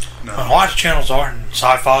be. No, a lot of channels aren't.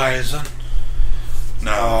 Sci-Fi isn't.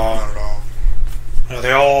 No, not at all. You know,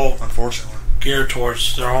 they all unfortunately geared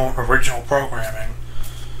towards their own original programming,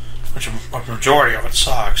 which a majority of it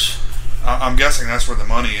sucks. I'm guessing that's where the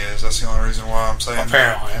money is. That's the only reason why I'm saying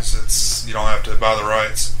apparently that. It's you don't have to buy the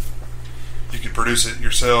rights. You can produce it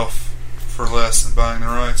yourself for less than buying the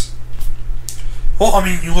rights. Well, I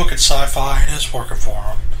mean, you look at Sci-Fi, it is working for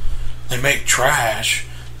them. They make trash,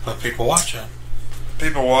 but people watch it.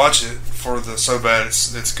 People watch it for the so bad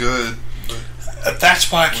it's good. But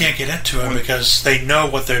that's why I can't get into it, because they know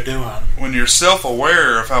what they're doing. When you're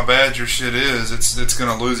self-aware of how bad your shit is, it's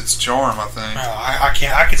going to lose its charm, I think. I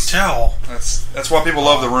can't. I can tell. That's why people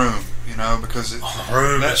love The Room, you know, because The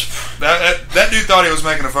Room that dude thought he was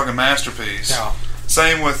making a fucking masterpiece. Yeah.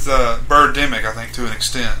 Same with Birdemic, I think, to an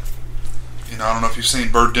extent. You know, I don't know if you've seen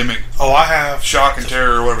Birdemic. Oh, I have. Shock and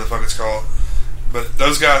Terror, or whatever the fuck it's called. But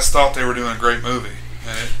those guys thought they were doing a great movie.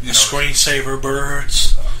 And Screensaver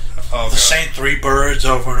birds. Oh, the same 3 birds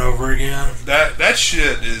over and over again. That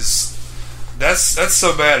shit is that's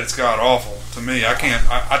so bad it's god awful to me. I can't.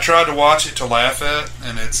 I tried to watch it to laugh at,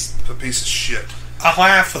 and it's a piece of shit. I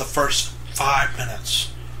laughed for the first 5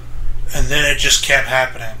 minutes, and then it just kept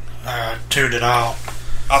happening. I tuned it out.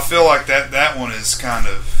 I feel like that one is kind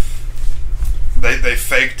of they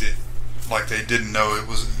faked it, like they didn't know it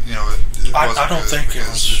was. You know, it wasn't. I don't think it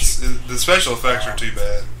was. The special effects are too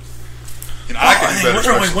bad. You know, they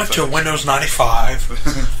literally went to a Windows 95,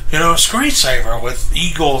 you know, screensaver with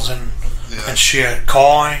eagles and shit,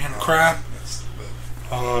 cawing and crap.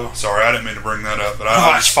 Sorry, I didn't mean to bring that up, but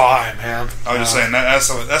it's fine, man. I was just saying that's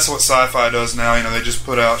what Sci-Fi does now. You know, they just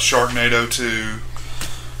put out Sharknado 2.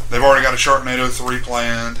 They've already got a Sharknado 3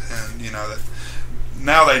 planned, and you know that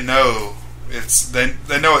now they know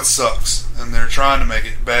they know it sucks, and they're trying to make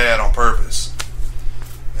it bad on purpose,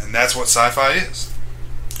 and that's what Sci-Fi is.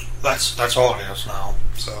 That's all it is now.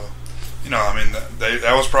 So, you know, I mean,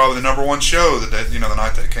 that was probably the number one show the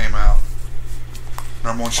night that came out.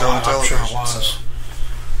 Number one show on television. I'm sure it was.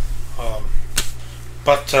 So.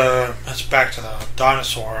 But let's back to the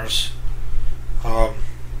dinosaurs.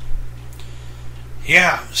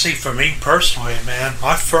 Yeah, see, for me personally, man,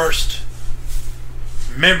 my first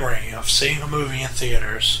memory of seeing a movie in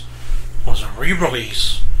theaters was a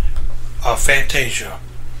re-release of Fantasia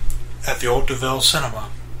at the Old DeVille Cinema.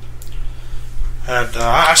 And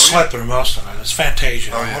I slept through most of it. It's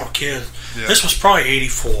Fantasia. I'm a little kid. Yeah. This was probably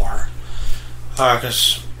 84.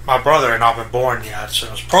 Because my brother had not been born yet. So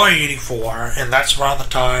it was probably 84. And that's around the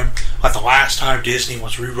time, like the last time Disney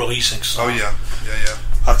was re-releasing stuff. Oh, yeah. Yeah.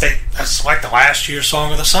 I think that's like the last year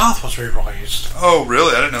Song of the South was re-released. Oh,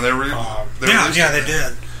 really? I didn't know they were they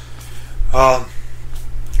did.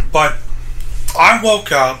 But I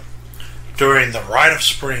woke up during the Rite of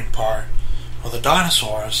Spring part with the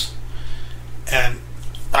dinosaurs, and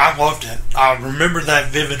I loved it. I remember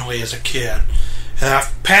that vividly as a kid. And I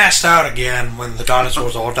passed out again when the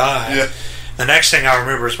dinosaurs all died. Yeah. The next thing I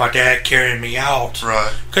remember is my dad carrying me out.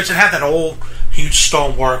 Right. Because it had that old, huge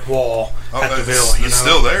stonework wall at the Ville. It's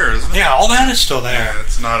still there, isn't it? Yeah, all that is still there. Yeah,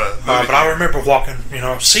 it's not a... but I remember walking,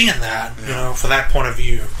 seeing that, from that point of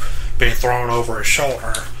view, being thrown over his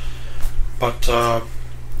shoulder. But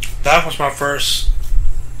that was my first,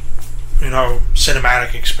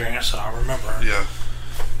 cinematic experience that I remember. Yeah.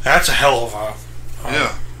 That's a hell of a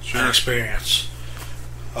an experience.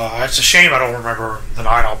 It's a shame I don't remember the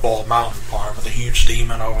Night on Bald Mountain part with the huge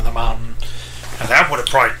demon over the mountain. And that would have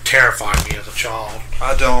probably terrified me as a child.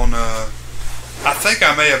 I don't. I think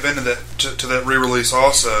I may have been to that re-release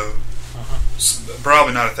also.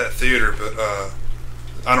 Probably not at that theater, but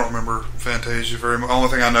I don't remember Fantasia very much. The only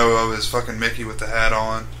thing I know of is fucking Mickey with the hat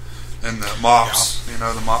on and the mops.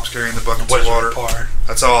 Yeah. The mops carrying the buckets of water. Part.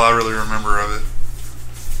 That's all I really remember of it.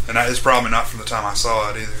 And it's probably not from the time I saw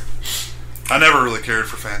it either. I never really cared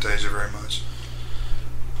for Fantasia very much.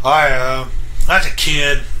 As a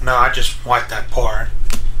kid, I just liked that part.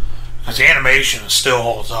 Because the animation still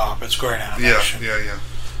holds up. It's great animation. Yeah.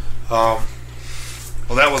 Well,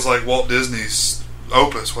 that was like Walt Disney's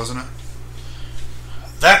opus, wasn't it?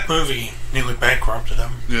 That movie nearly bankrupted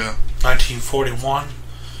him. Yeah. 1941.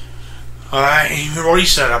 He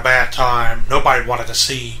released it at a bad time. Nobody wanted to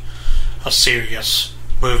see a serious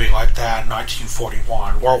movie like that in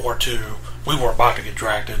 1941, World War II. We were about to get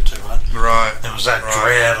dragged into it. Right. There was that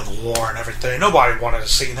dread of the war and everything. Nobody wanted to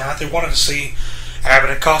see that. They wanted to see Abbott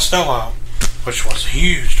and Costello, which was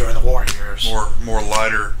huge during the war years. More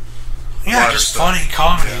lighter. Yeah, lighter just stuff. funny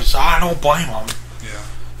comedies. Yeah. I don't blame them. Yeah.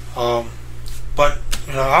 But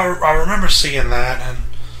I remember seeing that, and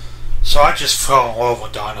so I just fell in love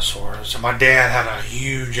with dinosaurs. And my dad had a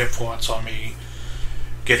huge influence on me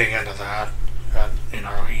getting into that, and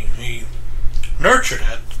he nurtured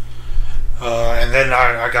it. And then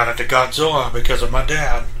I got into Godzilla because of my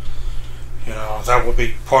dad. That would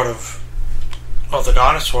be part of the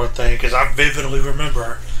dinosaur thing, because I vividly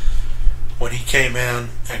remember when he came in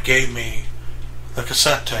and gave me the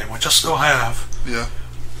cassette tape, which I still have,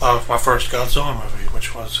 of my first Godzilla movie,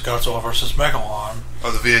 which was Godzilla vs. Megalon. Oh,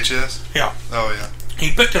 the VHS? Yeah. Oh, yeah. He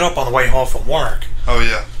picked it up on the way home from work. Oh,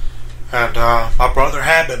 yeah. And my brother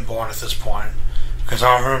had been born at this point, because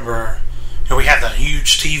I remember we had that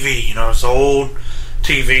huge TV, it was the old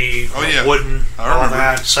TV, wooden, all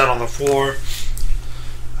that, set on the floor.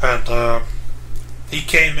 And he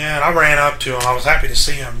came in, I ran up to him, I was happy to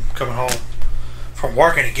see him coming home from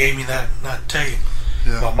work, and he gave me that tape.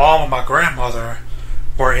 Yeah. My mom and my grandmother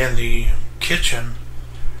were in the kitchen,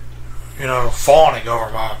 fawning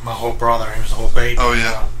over my whole brother. He was a little baby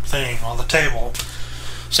thing on the table.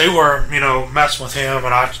 So they were, messing with him,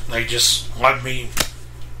 and they just left me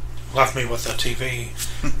with the TV.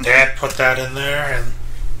 Dad put that in there, and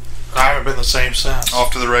I haven't been the same since.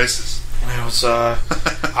 Off to the races. It was, I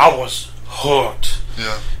was hooked.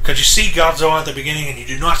 Yeah. Because you see Godzilla at the beginning, and you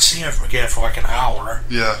do not see him again for like an hour.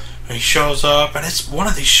 Yeah. And he shows up, and it's one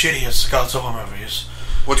of the shittiest Godzilla movies.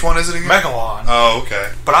 Which one is it again? Megalon. Oh,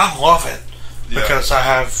 okay. But I love it because I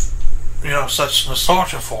have, such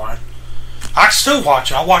nostalgia for it. I still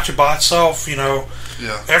watch it. I watch it by itself,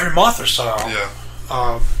 every month or so. Yeah.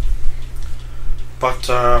 But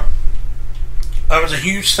that was a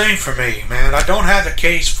huge thing for me, man. I don't have the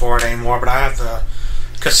case for it anymore, but I have the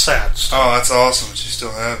cassettes. Oh, that's awesome that you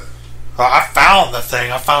still have it. I found the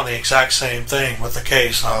thing. I found the exact same thing with the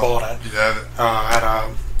case, and I bought it. You have it?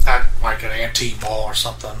 At like an antique mall or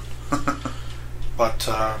something. But,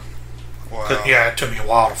 wow. It took me a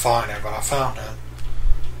while to find it, but I found it.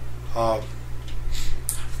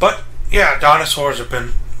 But, dinosaurs have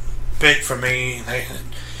been big for me. They,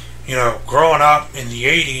 growing up in the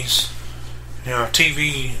 80s,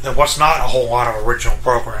 TV, there was not a whole lot of original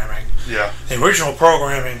programming. Yeah. The original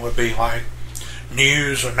programming would be like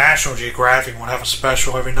News or National Geographic would have a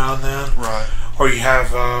special every now and then. Right. Or you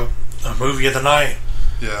have a movie of the night.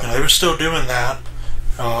 Yeah. They were still doing that.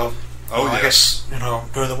 I guess,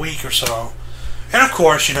 during the week or so. And of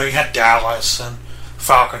course, you had Dallas and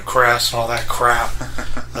Falcon Crest and all that crap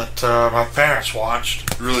that my parents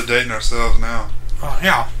watched. Really dating ourselves now.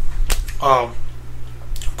 Yeah.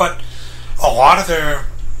 But a lot of the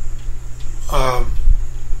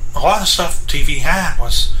stuff TV had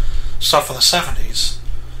was stuff from the 70s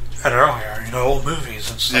and earlier, old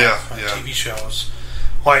movies and stuff, and TV shows.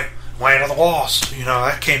 Like Land of the Lost,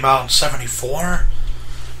 that came out in 74.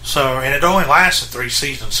 So, and it only lasted 3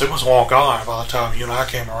 seasons. It was long gone by the time you and I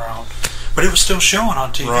came around. But it was still showing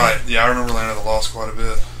on TV. Right, yeah, I remember Land of the Lost quite a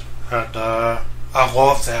bit. And I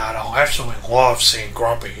love that. I absolutely love seeing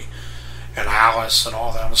Grumpy and Alice and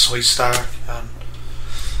all that on the Sweet Stack. And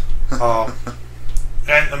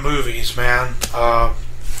and the movies, man. I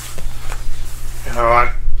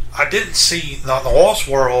didn't see... The Lost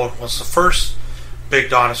World was the first big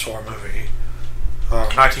dinosaur movie.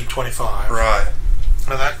 1925. Right.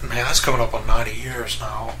 And that's coming up on 90 years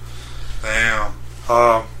now. Damn.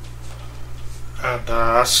 And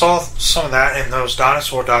I saw some of that in those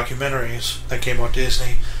dinosaur documentaries that came on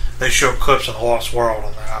Disney. They showed clips of the Lost World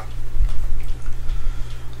on that.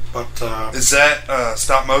 But is that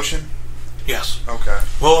stop motion? Yes. Okay.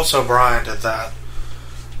 Willis O'Brien did that,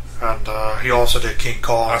 and he also did King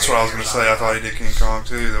Kong. That's what I was going to say. I thought he did King Kong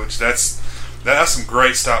too. Which that's some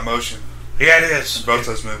great stop motion. Yeah, it is. In both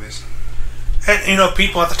those movies. And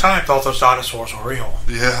people at the time thought those dinosaurs were real.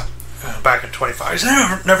 Yeah. Back in 25,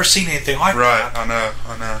 I've never seen anything like that. Right, I know.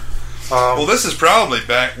 Well, this is probably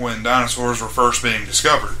back when dinosaurs were first being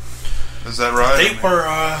discovered. Is that right?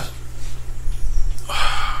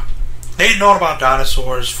 They had known about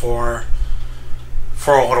dinosaurs for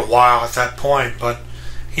a little while at that point, but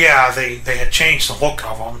yeah, they had changed the look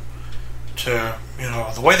of them to,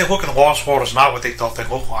 the way they look in the Lost World is not what they thought they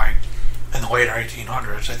looked like in the later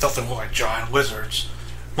 1800s. They thought they looked like giant lizards,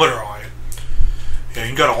 literally. You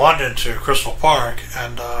can go to London to Crystal Park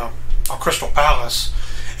and Crystal Palace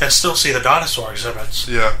and still see the dinosaur exhibits.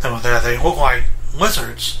 Yeah. And they look like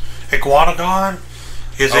lizards, Iguanodon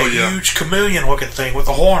is a huge chameleon-looking thing with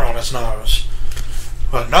a horn on his nose.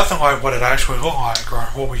 But nothing like what it actually looked like, or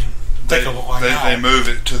what we think it looked like now. They move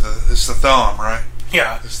it to it's the thumb, right?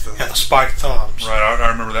 Yeah, the spiked thumbs. Right, I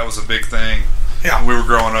remember that was a big thing. Yeah. When we were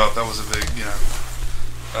growing up, that was a big,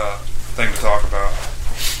 thing to talk about.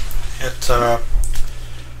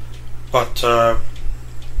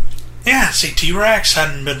 See, T-Rex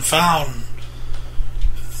hadn't been found.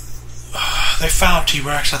 They found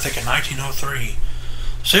T-Rex, I think, in 1903.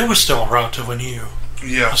 So it was still a relatively new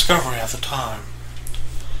discovery at the time.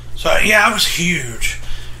 So, yeah, it was huge.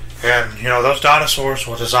 And, those dinosaurs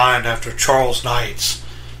were designed after Charles Knight's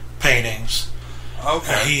paintings.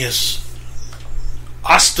 Okay. And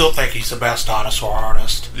I still think he's the best dinosaur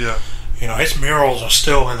artist. Yeah. His murals are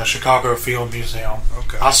still in the Chicago Field Museum.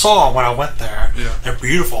 Okay. I saw them when I went there. Yeah. They're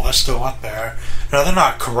beautiful. They're still up there. They're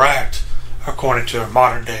not correct according to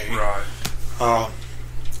modern day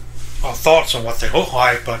thoughts on what they look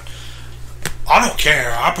like, but I don't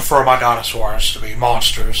care. I prefer my dinosaurs to be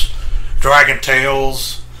monsters, dragging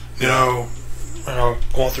tails, going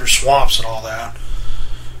through swamps and all that.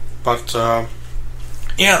 But the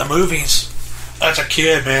movies. As a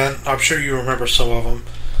kid, man, I'm sure you remember some of them.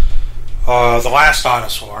 The Last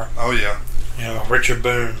Dinosaur. Oh yeah. Richard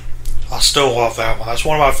Boone. I still love that one. That's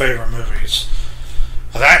one of my favorite movies.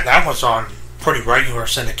 That was on pretty regular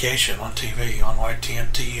syndication on TV, on like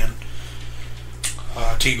TNT and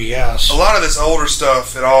TBS. A lot of this older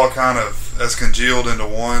stuff, it all kind of has congealed into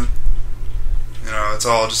one. It's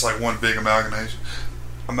all just like one big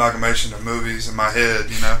amalgamation of movies in my head.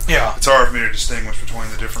 Yeah. It's hard for me to distinguish between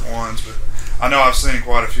the different ones, but I know I've seen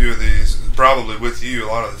quite a few of these, probably with you a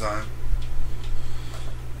lot of the time.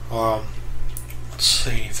 Let's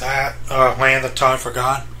see, that Land That Time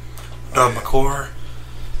Forgot, Doug McClure.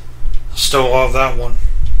 Still love that one.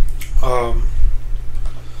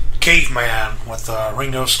 Caveman with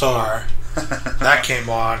Ringo Starr. That came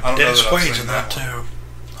on. Dennis Quaid's in that too.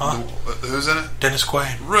 Huh? Who's in it? Dennis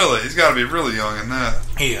Quaid. Really? He's got to be really young in that.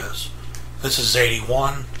 He is. This is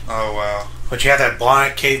 81. Oh, wow. But you had that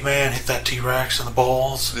blind caveman hit that T-Rex in the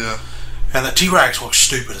balls. Yeah. And the T-Rex looks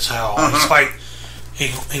stupid as hell. It's like,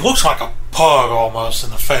 he looks like a pug almost in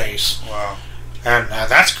the face. Wow. And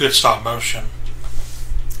that's good stop motion.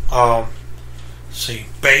 Let's see,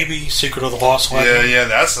 Baby, Secret of the Lost Weapon. Yeah,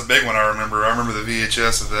 that's a big one I remember. I remember the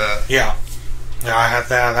VHS of that. Yeah, I had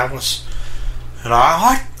that. That was,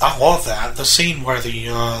 I love that. The scene where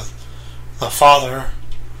the father,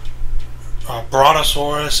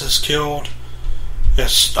 Brontosaurus, is killed.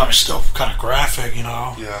 It's still kind of graphic,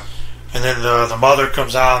 Yeah. And then the mother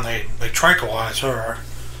comes out and they tranquilize her.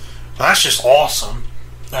 Well, that's just awesome.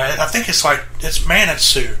 I think it's man in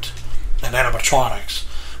suit and animatronics.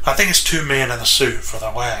 I think it's two men in the suit for the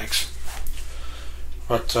legs.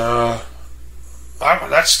 But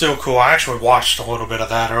that's still cool. I actually watched a little bit of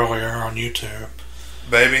that earlier on YouTube.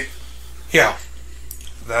 Baby? Yeah.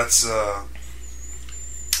 That's,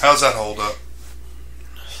 how's that hold up?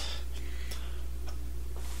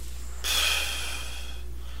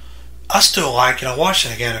 I still like it. I watched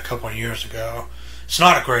it again a couple of years ago. It's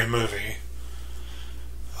not a great movie.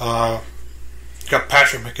 Got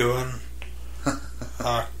Patrick McGowan,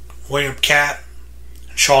 William Catt,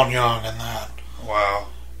 and Sean Young in that. Wow.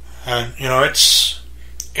 And it's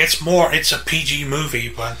a PG movie,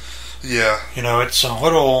 but yeah, it's a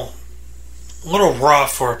little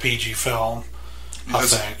rough for a PG film. I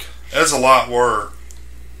think. As a lot were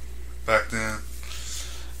back then.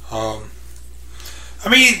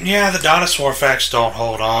 The dinosaur effects don't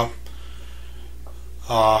hold up.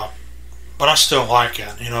 But I still like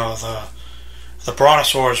it. The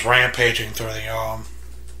brontosaurus rampaging through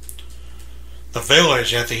the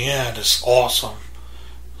village at the end is awesome.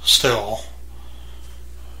 Still.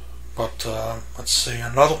 But, let's see.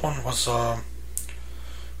 Another one was,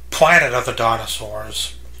 Planet of the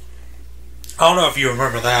Dinosaurs. I don't know if you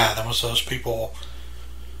remember that. There was those people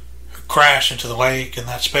who crashed into the lake in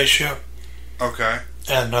that spaceship. Okay.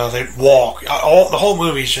 And they walk. The whole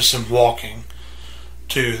movie is just them walking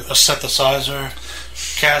to a synthesizer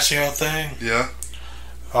Casio thing. Yeah.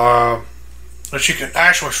 But you can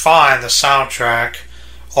actually find the soundtrack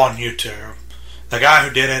on YouTube. The guy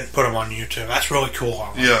who did it put them on YouTube. That's really cool.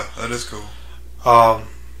 Yeah, that is cool.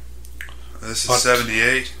 This is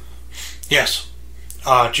 78? Yes.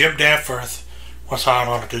 Jim Danforth was hired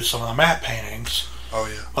on to do some of the matte paintings. Oh,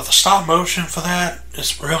 yeah. But the stop motion for that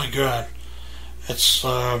is really good. It's,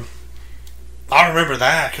 I remember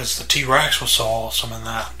that because the T-Rex was so awesome in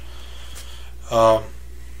that.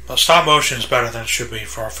 The stop motion is better than it should be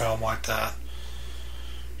for a film like that.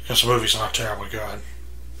 Because the movie's not terribly good.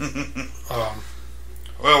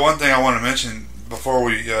 Well, one thing I want to mention before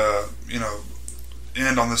we,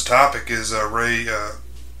 end on this topic is Ray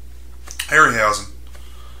Harryhausen.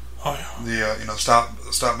 Oh yeah. The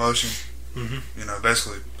stop motion. Mm-hmm.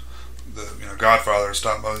 Basically the Godfather of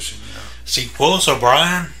stop motion. See, Willis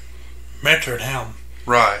O'Brien mentored him.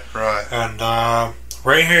 Right. And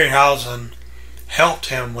Ray Harryhausen helped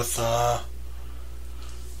him with what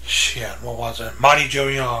was it? Mighty Joe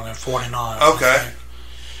Young in '49. Okay.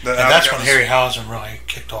 And that's when Harryhausen really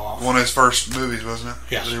kicked off. One of his first movies, wasn't it?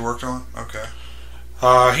 Yes. That he worked on? Okay.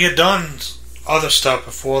 He had done other stuff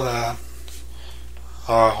before that,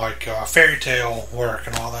 like fairy tale work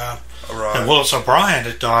and all that. Right. And Willis O'Brien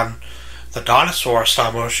had done the dinosaur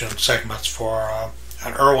stop motion segments for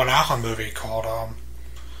an Irwin Allen movie called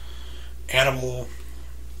Animal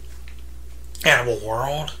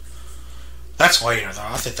World. That's later, though.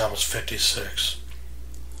 I think that was '56.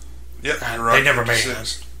 Yep, And you're right. they never made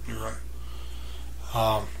 56. You're right.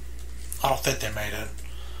 I don't think they made it.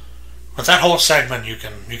 But that whole segment you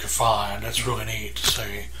can find. It's really neat to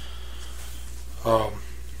see.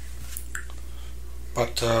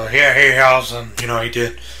 Harryhausen, he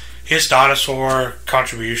did his dinosaur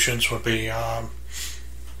contributions would be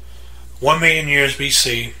 1 million years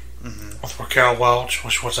BC with Raquel Welch,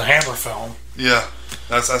 which was a Hammer film. Yeah,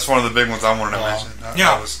 that's one of the big ones I wanted to mention.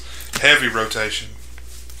 That was heavy rotation.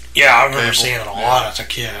 Yeah, I remember seeing it a lot as a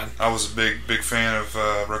kid. I was a big fan of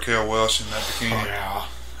Raquel Welch in that bikini. Oh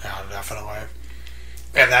yeah, definitely.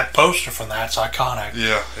 And that poster from that's iconic.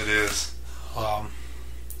 Yeah, it is.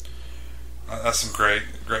 That's some great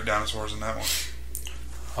dinosaurs in that one.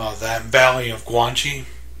 That Valley of Guanchi.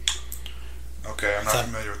 Okay, I'm not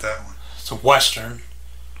familiar with that one. It's a western.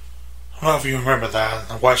 I don't know if you remember that,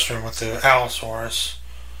 the western with the Allosaurus.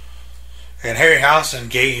 And Harryhausen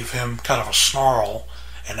gave him kind of a snarl,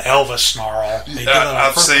 an Elvis snarl.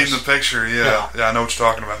 I've seen the picture. Yeah, I know what you're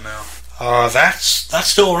talking about now. That's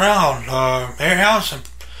still around. Harryhausen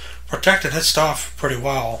protected his stuff pretty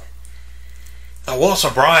well. Willis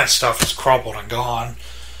O'Brien's stuff is crumpled and gone.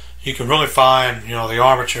 You can really find, the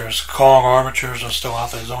armatures. Kong armatures are still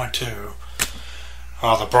out there. There's only 2.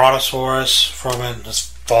 The Brontosaurus from it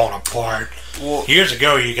is falling apart. Well, years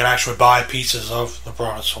ago, you could actually buy pieces of the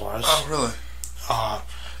Brontosaurus. Oh, really?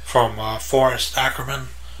 From Forrest Ackerman.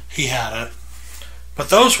 He had it. But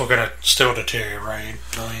those were going to still deteriorate.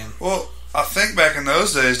 Well, I think back in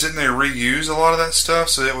those days, didn't they reuse a lot of that stuff?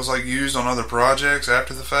 So it was like used on other projects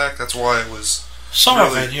after the fact? That's why it was... Some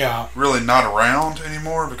of it, yeah. Really not around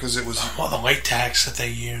anymore because it was... Well, the latex that they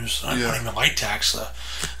use. Not even latex.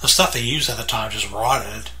 The stuff they used at the time just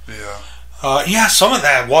rotted. Yeah. Some of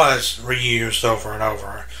that was reused over and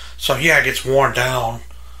over. So, it gets worn down.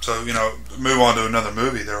 So, move on to another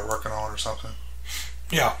movie they were working on or something.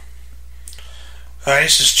 Yeah.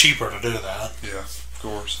 It's just cheaper to do that. Yeah, of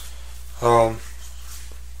course.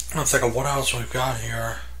 Let's think of what else we've got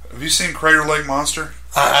here. Have you seen Crater Lake Monster?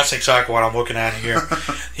 That's exactly what I'm looking at here.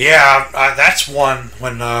 That's one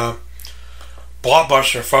when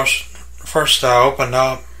Blockbuster first opened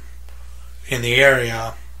up in the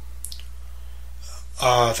area.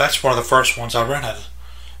 That's one of the first ones I rented.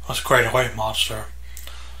 Was Crater Lake Monster.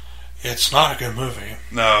 It's not a good movie.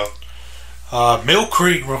 No. Mill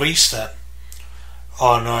Creek released it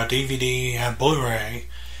on DVD and Blu-ray.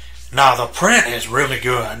 Now the print is really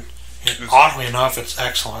good. Oddly enough, it's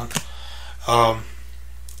excellent.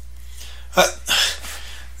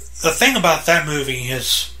 The thing about that movie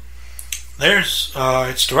is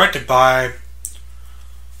it's directed by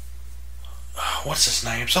what's his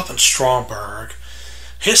name? Something Stromberg.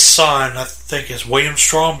 His son, I think, is William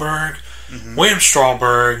Stromberg. Mm-hmm. William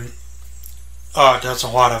Stromberg does a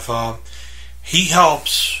lot of... he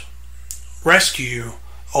helps rescue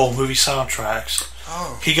old movie soundtracks.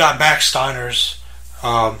 Oh. He got back Steiner's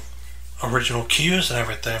original cues and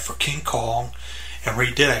everything for King Kong and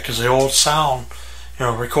redid it because the old sound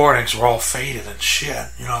recordings were all faded and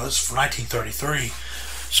shit. This is from 1933.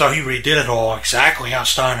 So he redid it all exactly how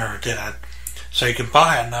Steiner did it. So you can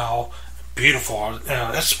buy it now. Beautiful.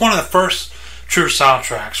 That's one of the first true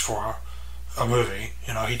soundtracks for a movie.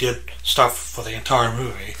 He did stuff for the entire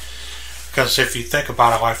movie. Because if you think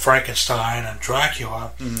about it, like Frankenstein and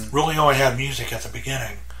Dracula, really only had music at the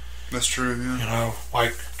beginning. That's true, yeah.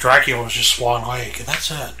 Like Dracula was just Swan Lake, and that's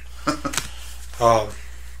it.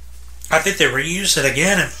 I think they reused it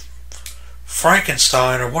again in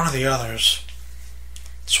Frankenstein or one of the others.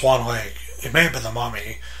 Swan Lake. It may have been The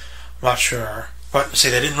Mummy. I'm not sure. But, see,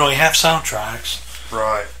 they didn't really have soundtracks.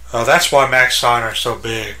 Right. That's why Max Steiner is so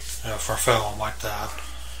big for a film like that.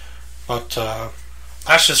 But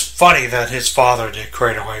that's just funny that his father did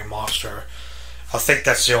Crater Lake Monster. I think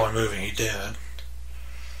that's the only movie he did.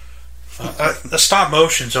 The stop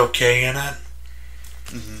motion's okay in it.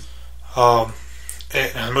 Mm-hmm.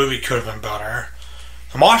 The movie could have been better.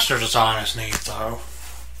 The monster design is neat, though.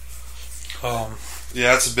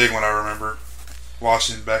 Yeah, that's a big one I remember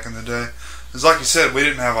watching back in the day. It's like you said, we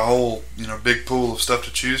didn't have a whole, big pool of stuff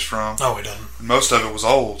to choose from. No, we didn't. And most of it was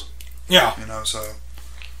old. Yeah. So.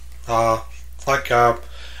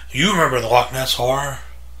 You remember the Loch Ness Horror?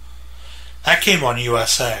 That came on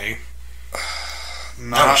USA.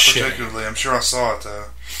 Not particularly. I'm sure I saw it, though.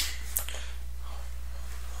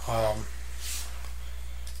 I'm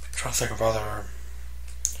trying to think of other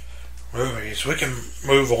movies. We can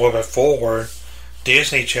move a little bit forward.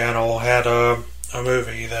 Disney Channel had a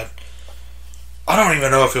movie that I don't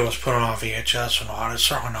even know if it was put on VHS or not. It's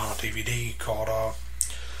certainly not on DVD, called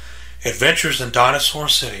Adventures in Dinosaur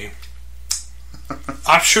City.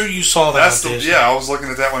 I'm sure you saw that. I was looking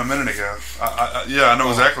at that one a minute ago. I know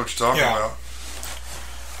exactly what you're talking about.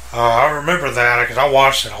 I remember that because I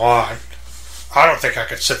watched it a lot. I don't think I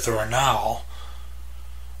could sit through it now.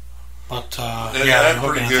 But it had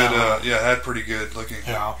pretty good. It had pretty good looking.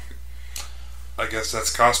 Yeah. I guess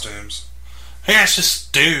that's costumes. Yeah, it's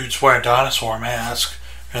just dudes wearing dinosaur masks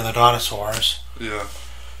and the dinosaurs. Yeah.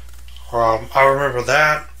 I remember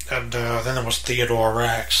that, and then there was Theodore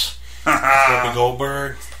Rex, Whoopi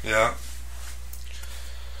Goldberg. Yeah.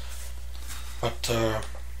 But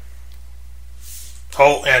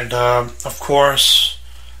of course,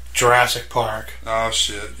 Jurassic Park. Oh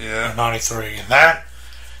shit! Yeah. In '93, and that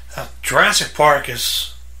Jurassic Park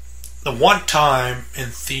is the one time in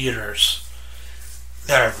theaters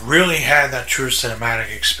that I've really had that true cinematic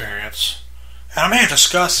experience. And I may have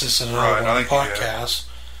discussed this in another one of the podcasts.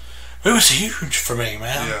 It was huge for me,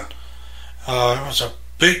 man. Yeah. It was a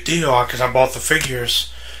big deal because I bought the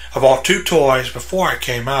figures. I bought 2 toys before it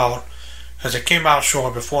came out. As it came out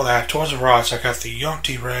shortly before that, Toys R Us, I got the young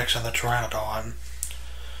T-Rex and the Pteranodon.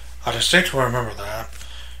 I distinctly remember that.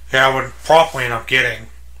 Yeah, I would probably end up getting,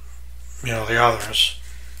 the others.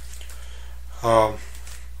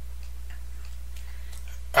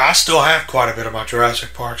 I still have quite a bit of my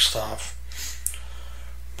Jurassic Park stuff.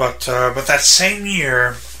 But that same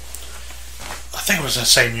year, I think it was the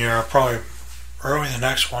same year, probably early the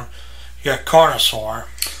next one, you got Carnosaur.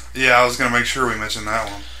 Yeah, I was going to make sure we mentioned that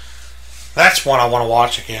one. That's one I want to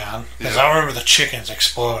watch again, because I remember the chickens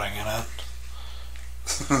exploding in it.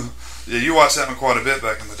 Yeah, you watched that one quite a bit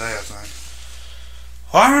back in the day, I think.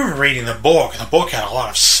 Well, I remember reading the book, and the book had a lot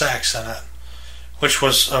of sex in it, which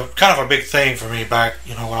was kind of a big thing for me back,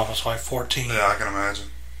 when I was like 14. Yeah, I can imagine.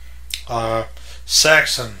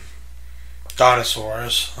 Sex and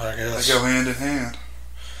dinosaurs, I guess. They go hand in hand.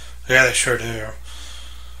 Yeah, they sure do.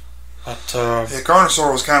 But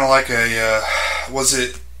Carnosaur was kind of like a. Was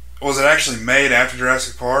it actually made after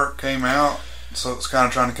Jurassic Park came out? So it's kind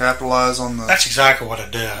of trying to capitalize on the. That's exactly what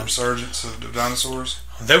it did. Resurgence of dinosaurs.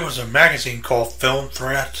 There was a magazine called Film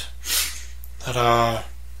Threat that I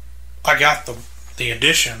got the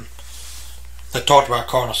edition that talked about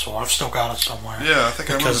Carnosaur. I've still got it somewhere. Yeah, I think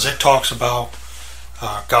because it talks about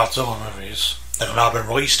Godzilla movies that have not been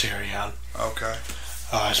released here yet. Okay.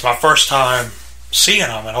 It's my first time seeing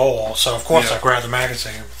them at all, so of course I grabbed the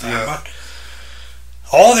magazine. But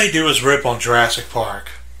all they do is rip on Jurassic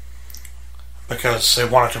Park because they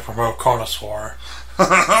wanted to promote Carnosaur,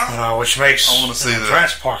 which makes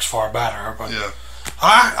Jurassic Park's far better. But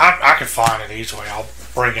I can find it easily. I'll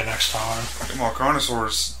bring it next time. Come on, Carnosaur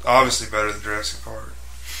is obviously better than Jurassic Park.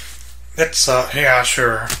 It's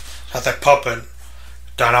sure. Got that puppet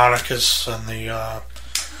Deinonychus and the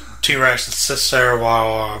T-Rex that sits there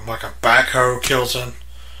while like a backhoe kills him.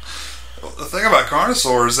 Well, the thing about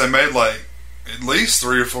Carnosaur is they made like at least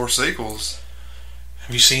 3 or 4 sequels.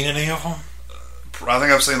 Have you seen any of them? I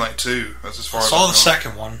think I've seen like 2. That's as far as I saw the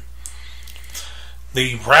second one.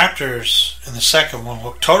 The raptors in the second one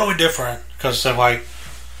look totally different because they're like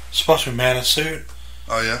supposed to be man in suit.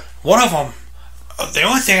 Oh yeah. One of them, the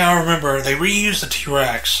only thing I remember, they reused the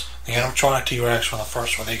T-Rex, the animatronic T-Rex from the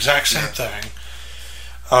first one, the exact same thing.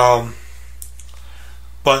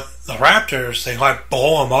 But the raptors, they like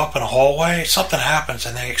blow them up in a hallway. Something happens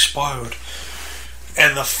and they explode.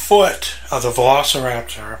 And the foot of the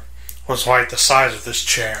Velociraptor was like the size of this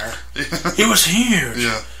chair. It was huge.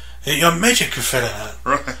 Yeah. A midget could fit in it.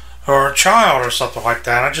 Right. Or a child or something like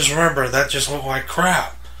that. I just remember that just looked like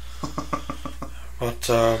crap. But,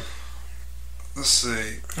 let's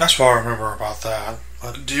see. That's what I remember about that.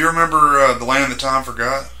 But do you remember The Land That Time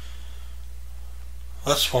Forgot?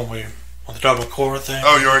 That's when the double core thing.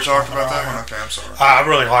 Oh, you already talked about that one? Okay, I'm sorry. I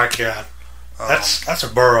really like that. That's a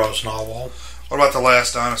Burroughs novel. What about The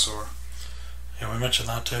Last Dinosaur? Yeah, we mentioned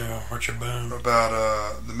that too. Richard Boone.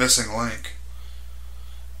 About The Missing Link.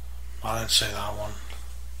 I didn't say that one.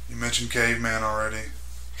 You mentioned Caveman already.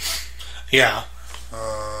 Yeah.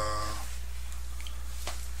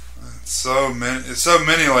 It's so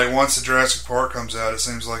many. Like once the Jurassic Park comes out, it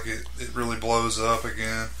seems like it really blows up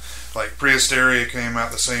again. Like Prehysteria came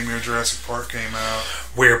out the same year Jurassic Park came out.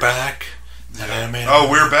 We're Back. Yeah. Oh,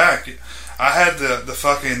 We're Back. I had the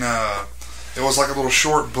fucking. It was like a little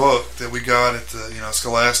short book that we got at the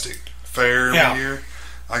Scholastic Fair every year.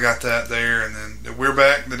 I got that there, and then We're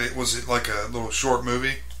Back. That it was like a little short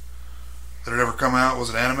movie that had ever come out. Was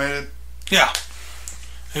it animated? Yeah.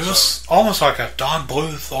 It was almost like a Don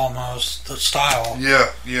Bluth almost the style.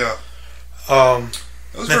 Yeah. It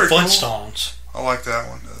was very Flintstones. Cool. I like that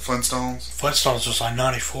one. The Flintstones. Flintstones was like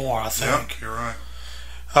 94, I think. Yep, you're right.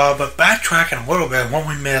 But backtracking a little bit, one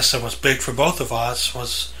we missed that was big for both of us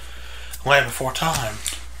was Land Before Time.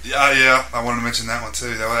 Yeah. I wanted to mention that one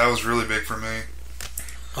too. That was really big for me.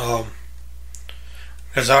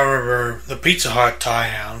 Because I remember the Pizza Hut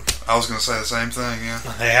tie-in. I was going to say the same thing. Yeah.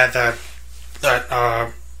 They had that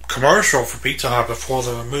commercial for Pizza Hut before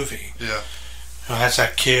the movie. Yeah. It has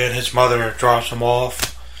that kid, his mother drops him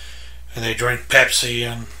off, and they drink Pepsi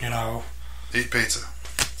and, eat pizza.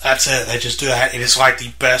 That's it. They just do that. And it's like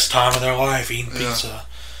the best time of their life eating pizza.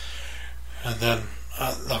 And then,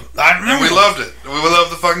 I remember. And we loved it. We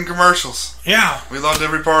loved the fucking commercials. Yeah. We loved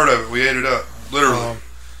every part of it. We ate it up. Literally.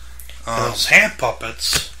 Those hand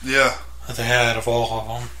puppets. Yeah. That they had of all of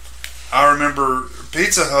them. I remember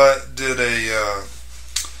Pizza Hut did a,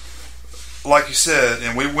 like you said,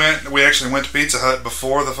 and we actually went to Pizza Hut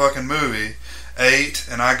before the fucking movie, ate,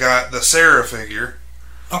 and I got the Sarah figure.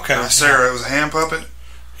 Okay. Sarah, it was a hand puppet.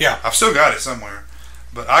 Yeah. I've still got it somewhere.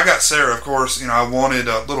 But I got Sarah, of course, I wanted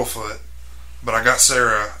Littlefoot, but I got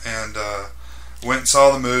Sarah, and went and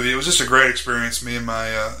saw the movie. It was just a great experience. Me and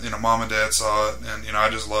my, mom and dad saw it, and, I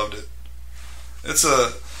just loved it. It's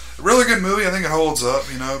a really good movie. I think it holds up,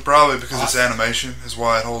 probably because it's animation is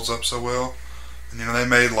why it holds up so well. And, they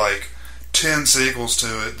made like 10 sequels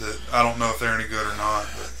to it that I don't know if they're any good or not.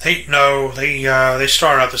 But. They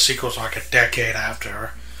started out the sequels like a decade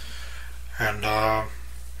after. And, no,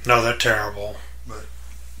 they're terrible. But,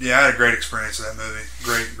 yeah, I had a great experience with that movie.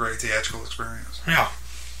 Great theatrical experience. Yeah.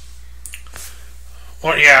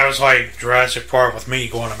 Well, yeah, it was like Jurassic Park with me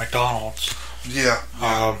going to McDonald's. Yeah.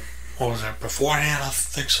 What was it, beforehand, I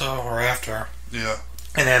think so, or after? Yeah.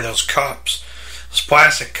 And then those cups. Those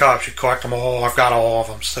plastic cups, you collect them all. I've got all of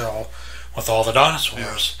them still, with all the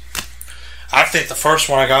dinosaurs. Yeah. I think the first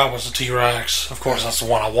one I got was the T-Rex. Of course, that's the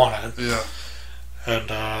one I wanted. Yeah. And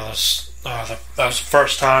that was the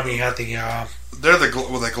first time he had the...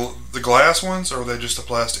 Were they glass ones, or were they just the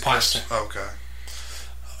plastic? Plastic. Oh, okay.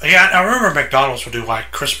 Yeah, I remember McDonald's would do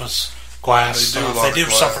like Christmas glass stuff. They do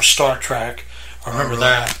stuff for Star Trek. I remember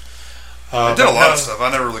that. They did a lot of stuff. I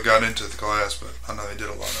never really got into the glass, but I know they did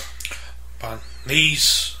a lot of. But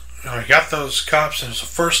these, you got those cups, and it was the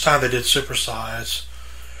first time they did supersize.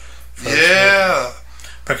 Yeah.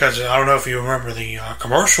 Because I don't know if you remember the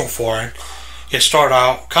commercial for it. It started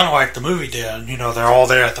out kind of like the movie did. They're all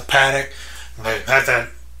there at the paddock. And they had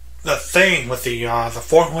that thing with the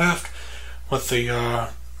forklift with the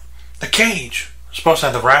cage. It's supposed to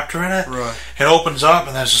have the raptor in it. Right. It opens up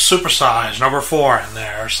and there's a supersize number 4 in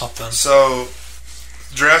there or something. So,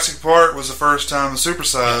 Jurassic Park was the first time the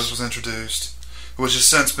supersize was introduced, which has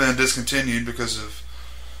since been discontinued because of,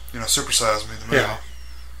 Supersize Me, the movie.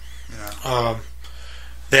 Yeah.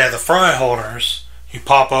 They had the fry holders. You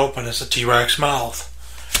pop open, it's a T-Rex mouth.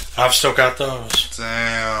 I've still got those.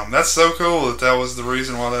 Damn, that's so cool that was the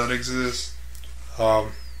reason why that exists.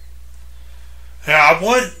 Yeah, I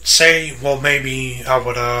would say, well, maybe I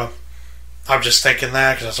would, I'm just thinking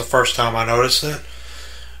that because that's the first time I noticed it.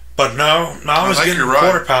 But no, I was getting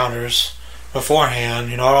quarter pounders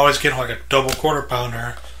beforehand. I'd always get like a double quarter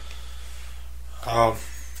pounder. And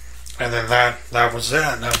then that was it.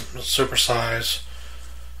 And that supersize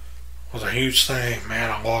was a huge thing. Man,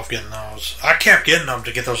 I love getting those. I kept getting them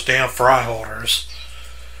to get those damn fry holders.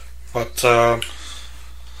 But, yeah,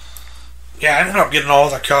 I ended up getting all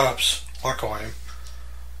the cups. Luckily.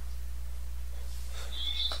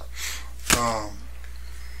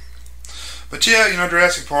 But yeah,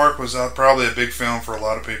 Jurassic Park was probably a big film for a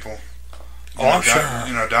lot of people. I'm sure.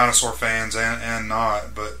 Dinosaur fans and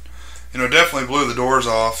not, but definitely blew the doors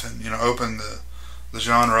off and opened the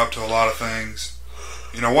genre up to a lot of things.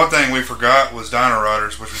 One thing we forgot was Dino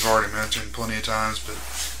Riders, which we've already mentioned plenty of times. But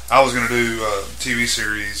I was going to do a TV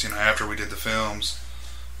series, after we did the films.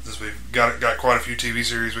 Because we've got quite a few TV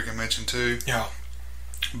series we can mention too. Yeah.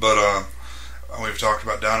 But We've talked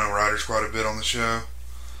about Dino Riders quite a bit on the show.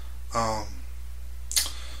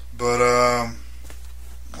 But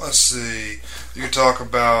let's see. You could talk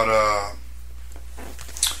about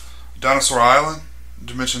Dinosaur Island.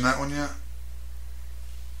 Did you mention that one yet?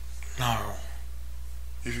 No.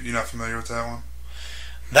 You're not familiar with that one?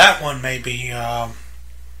 That one may be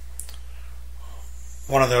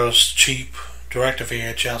one of those cheap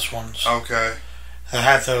direct-to-VHS ones. Okay. That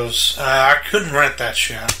had those. I couldn't rent that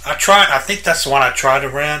shit. I tried. I think that's the one I tried to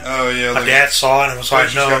rent. Oh yeah. My dad saw it and it was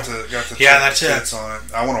like, no. Got the yeah, that's tits it. On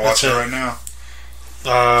it. I want to watch it right now.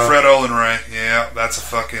 Fred Olen Ray. Yeah, that's a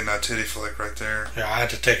fucking titty flick right there. Yeah, I had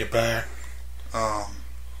to take it back. I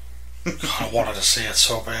wanted to see it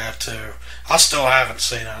so bad too. I still haven't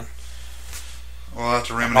seen it. Well, I'll have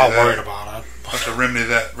to remedy I'm that. not worried about it. I'll have to remedy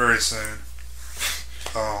that very soon.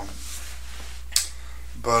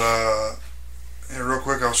 Yeah, real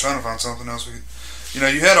quick, I was trying to find something else. You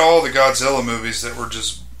had all the Godzilla movies that were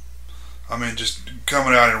just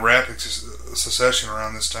coming out in rapid succession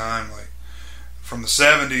around this time, like from the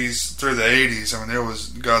 70s through the 80s. I mean, there was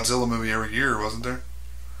a Godzilla movie every year, wasn't there?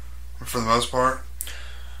 For the most part.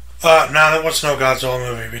 No, there was no Godzilla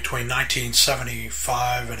movie between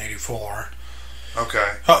 1975 and 84.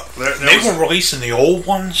 Okay. They were releasing the old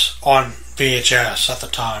ones on VHS at the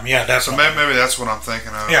time. Yeah, definitely. So maybe that's what I'm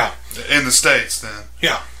thinking of. Yeah. In the States, then.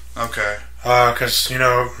 Yeah. Okay. Because,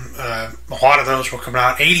 a lot of those were coming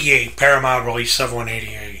out. 88, Paramount released several in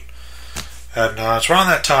 88. And it's around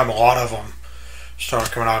that time a lot of them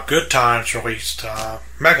started coming out. Good Times released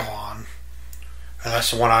Megalon. And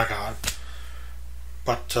that's the one I got.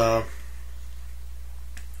 But,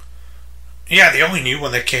 yeah, the only new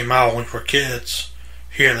one that came out when we were kids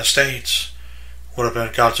here in the States would have been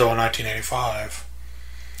Godzilla 1985.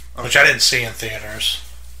 Okay. Which I didn't see in theaters.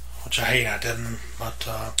 Which I hate I didn't. But,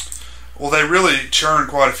 well, they really churned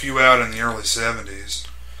quite a few out in the early 70s.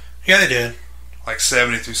 Yeah, they did. Like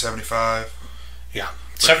 70 through 75. Yeah.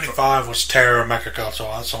 75 was Terror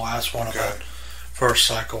Mechagodzilla. That's the last one of that first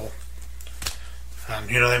cycle. And,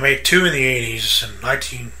 they made two in the 80s, and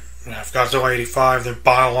Godzilla 85, then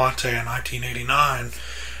Biollante in 1989.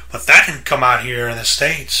 But that didn't come out here in the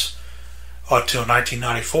States until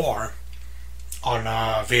 1994 on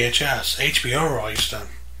VHS. HBO released it.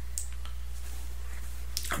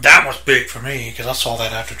 That was big for me, because I saw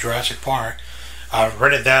that after Jurassic Park. I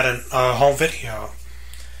rented that in home video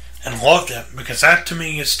and loved it, because that to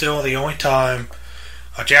me is still the only time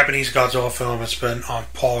a Japanese Godzilla film has been on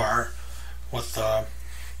par with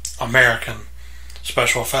American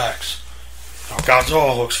special effects.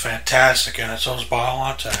 Godzilla looks fantastic in it, so does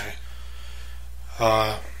Biollante.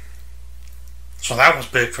 So that was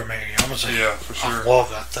big for me. Yeah, for sure. I love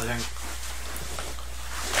that thing.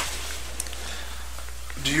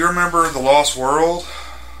 Do you remember The Lost World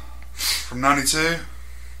from 92?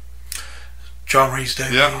 John Rhys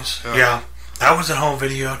Davies? Yeah. That was at home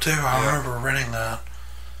video too. I remember renting that.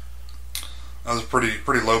 That was a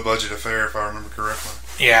pretty low budget affair, if I remember correctly.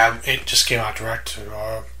 Yeah, it just came out direct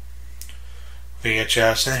to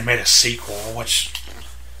VHS, and they made a sequel, which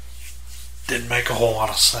didn't make a whole lot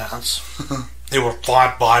of sense. They were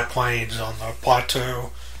flying biplanes on the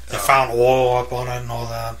plateau. They found oil up on it and all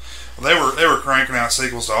that. Well, they were cranking out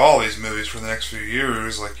sequels to all these movies for the next few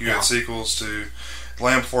years. Like you had sequels to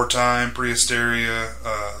Land Before Time, Prehysteria,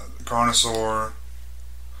 Carnosaur.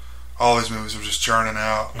 All these movies were just churning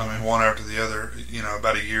out. Mm-hmm. I mean, one after the other.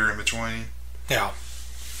 About a year in between. Yeah.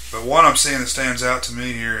 But one I'm seeing that stands out to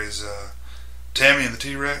me here is Tammy and the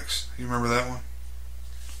T-Rex. You remember that one?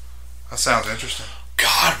 That sounds interesting.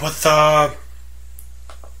 God, with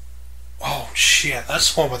oh shit,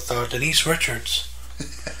 that's the one with Denise Richards.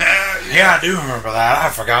 Yeah, I do remember that.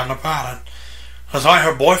 I've forgotten about it. It was like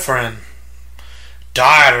her boyfriend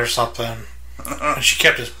died or something, and she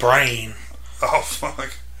kept his brain. Oh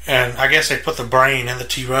fuck! And I guess they put the brain in the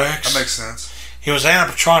T-Rex. That makes sense. He was an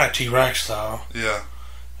animatronic T-Rex, though. Yeah.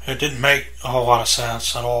 It didn't make a whole lot of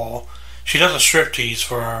sense at all. She does a striptease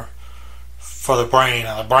for the brain,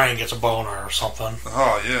 and the brain gets a boner or something.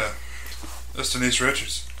 Oh, yeah. That's Denise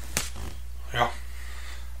Richards. Yeah.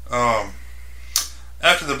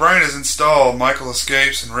 After the brain is installed, Michael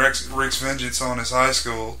escapes and wreaks vengeance on his high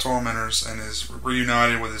school tormentors and is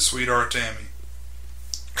reunited with his sweetheart Tammy.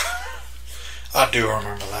 I do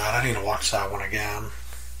remember that. I need to watch that one again.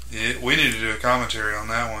 Yeah, we need to do a commentary on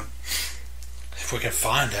that one. If we can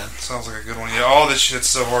find it. Sounds like a good one. Yeah, all this shit's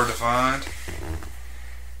so hard to find.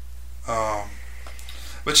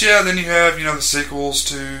 But yeah, then you have, the sequels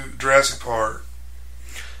to Jurassic Park.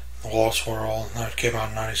 The Lost World, that came out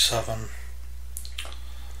in 97.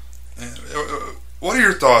 what are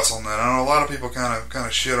your thoughts on that? I know a lot of people kind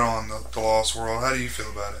of shit on the Lost World. How do you feel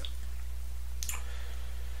about it?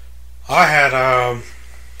 I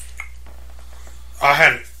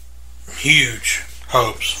had huge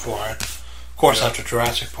hopes for it. Of course, after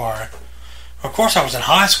Jurassic Park. Of course, I was in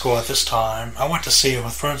high school at this time. I went to see it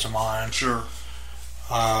with friends of mine. Sure.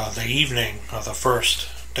 The evening of the first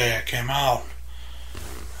day it came out.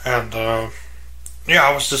 And, yeah,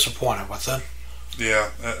 I was disappointed with it. Yeah,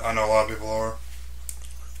 I know a lot of people are.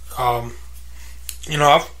 You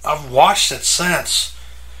know, I've watched it since.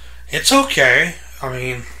 It's okay. I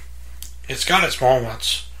mean, it's got its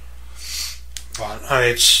moments. But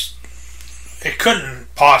it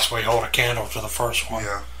couldn't possibly hold a candle to the first one.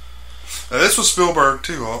 Yeah. Now, this was Spielberg,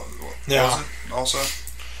 too, Yeah. was it,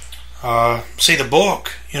 also? See, the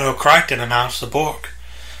book, you know, Crichton announced the book.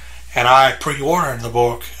 And I pre-ordered the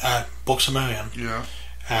book at Books A Million. Yeah.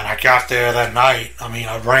 And I got there that night. I mean,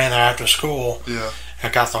 I ran there after school. Yeah. I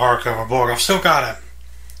got the hardcover book. I've still got it.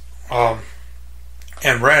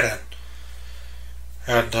 And read it.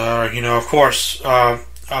 And, you know, of course,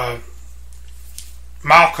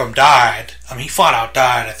 Malcolm died. I mean, he flat out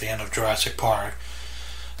died at the end of Jurassic Park.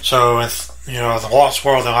 So, if, you know, the Lost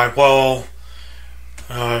World, they're like, well,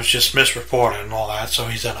 it's just misreported and all that, so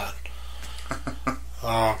he's in it.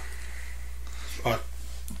 But,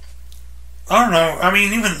 I don't know. I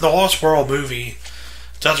mean, even the Lost World movie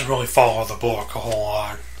doesn't really follow the book a whole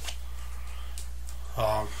lot.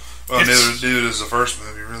 Well, neither does the first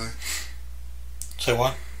movie, really. Say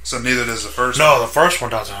what? So neither does the first No, the first one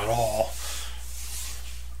doesn't at all.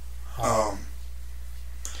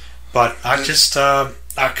 But I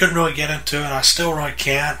I couldn't really get into it. I still really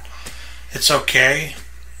can't. It's okay.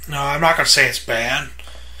 No, I'm not going to say it's bad.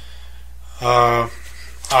 I'll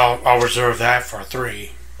reserve that for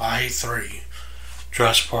 3. I hate 3.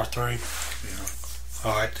 Jurassic Park 3.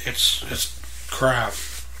 Yeah. It's crap.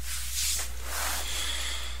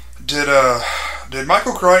 Did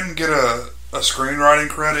Michael Crichton get a screenwriting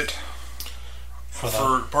credit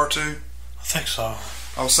For part 2? I think so.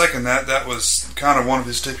 I was thinking that was kind of one of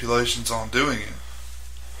his stipulations on doing it.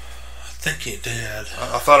 I think he did.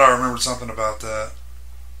 I thought I remembered something about that.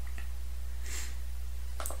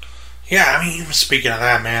 Yeah, I mean, even speaking of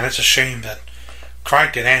that, man, it's a shame that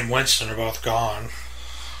Crichton and Winston are both gone.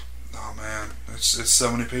 Oh man, it's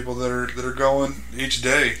so many people that are going each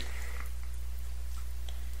day.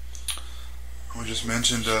 We just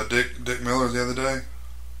mentioned Dick Miller the other day.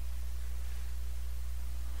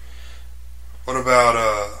 What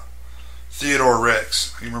about Theodore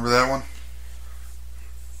Rex? You remember that one?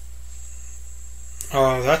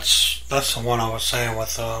 That's the one I was saying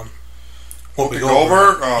with Whoopi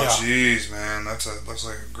Goldberg? Oh, Yeah. jeez, man, looks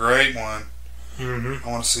like a great one. Mm-hmm.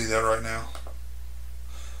 I want to see that right now.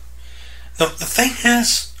 The thing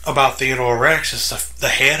is about Theodore Rex is the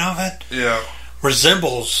head of it Yeah.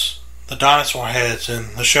 resembles the dinosaur heads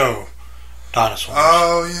in the show Dinosaurs.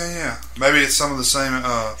 Oh yeah. Maybe it's some of the same.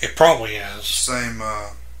 It probably is. Same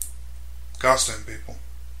costume people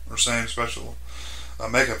or same special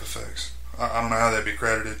makeup effects. I don't know how they'd be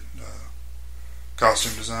credited.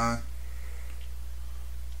 Costume design.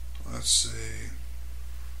 Let's see.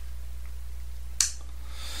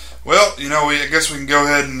 Well, you know, I guess we can go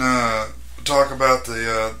ahead and talk about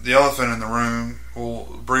the elephant in the room.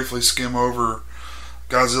 We'll briefly skim over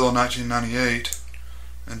Godzilla 1998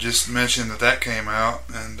 and just mention that came out,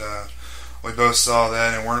 and we both saw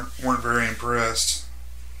that and weren't very impressed.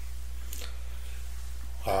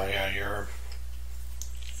 Oh yeah,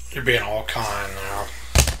 you're being all kind now.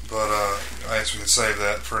 But I guess we can save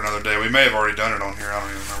that for another day. We may have already done it on here. I don't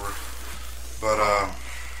even remember. But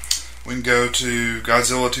we can go to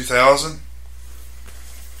Godzilla 2000.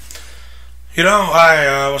 You know,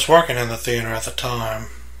 I was working in the theater at the time,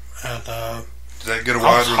 and Did that get a I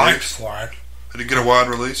wide was hyped release? for it. Did it get a wide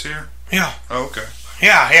release here? Yeah, Oh, okay.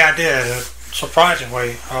 yeah, I did.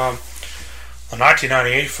 Surprisingly, the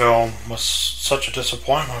 1998 film was such a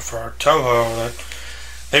disappointment for Toho that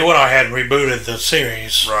they went ahead and rebooted the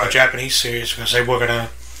series, Right. the Japanese series, because they were gonna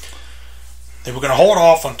hold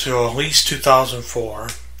off until at least 2004,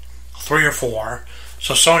 3 or 4,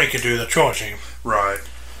 so Sony could do the trilogy. Right.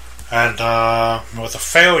 And with the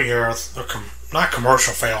failure, not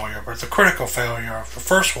commercial failure, but the critical failure of the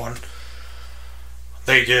first one,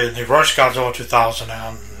 they rushed Godzilla 2000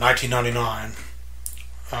 in 1999,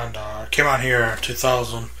 and it came out here in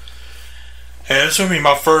 2000. And this would be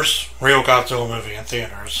my first real Godzilla movie in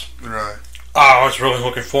theaters. Right. I was really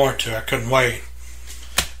looking forward to it. I couldn't wait.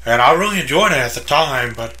 And I really enjoyed it at the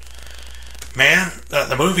time, but man,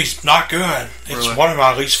 the movie's not good. It's Really? one of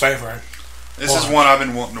my least favorite. This is one I've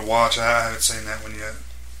been wanting to watch. I haven't seen that one yet.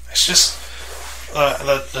 It's just,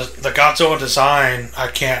 The Godzilla design I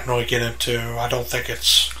can't really get into. I don't think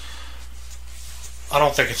it's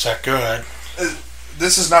that good.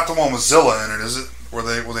 This is not the one with Zilla in it, is it? Where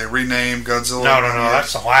they renamed Godzilla? No.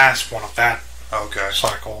 That's the last one of that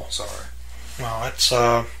cycle. Sorry. No, it's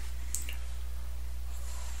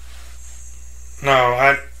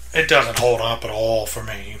it doesn't hold up at all for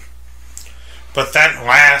me. But that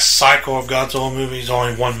last cycle of Godzilla movies,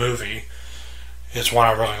 only one movie, is one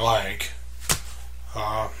I really like.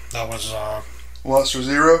 That was Monster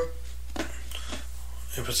Zero?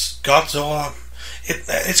 It was Godzilla.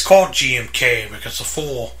 It's called GMK because the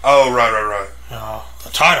full. Oh, right. The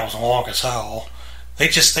title's long as hell. They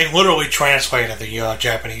literally translated the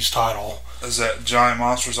Japanese title. Is that Giant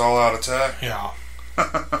Monsters All Out Attack? Yeah.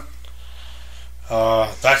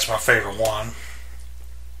 That's my favorite one.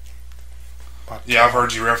 But, yeah, I've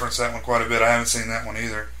heard you reference that one quite a bit. I haven't seen that one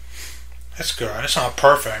either. It's good. It's not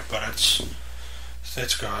perfect, but it's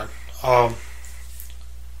good.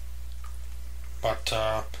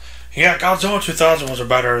 Yeah, Godzilla 2000 was a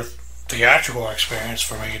better theatrical experience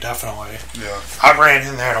for me, definitely. Yeah. I ran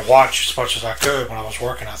in there to watch as much as I could when I was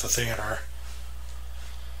working at the theater.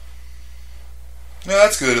 Yeah,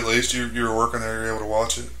 that's good at least. You were working there, you were able to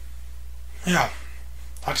watch it. Yeah.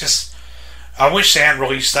 I wish they had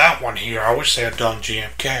released that one here. I wish they had done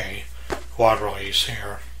GMK wide release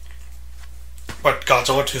here. But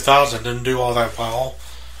Godzilla 2000 didn't do all that well.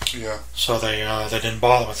 Yeah. So they didn't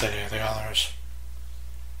bother with any of the others.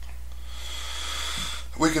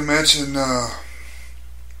 We can mention the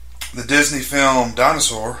Disney film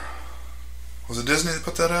Dinosaur. Was it Disney that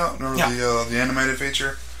put that out? Remember the animated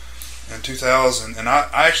feature in 2000? And I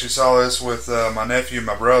actually saw this with my nephew and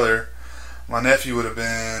my brother. My nephew would have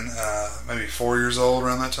been maybe 4 years old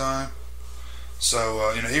around that time.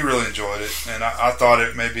 So he really enjoyed it, and I thought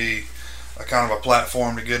it may be a kind of a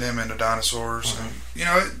platform to get him into dinosaurs. Mm-hmm.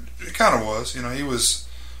 And it kind of was.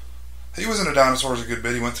 He was into dinosaurs a good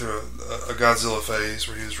bit. He went through a Godzilla phase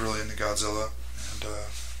where he was really into Godzilla,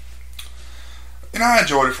 and I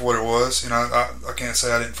enjoyed it for what it was. I can't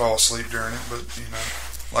say I didn't fall asleep during it, but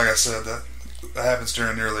like I said, that happens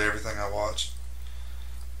during nearly everything I watch.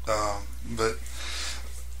 But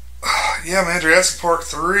yeah, man, Jurassic Park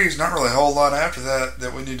 3 is not really a whole lot after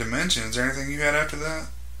that we need to mention. Is there anything you had after that?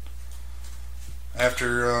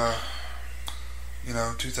 After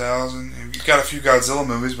 2000, you've got a few Godzilla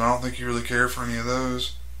movies, but I don't think you really care for any of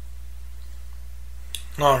those.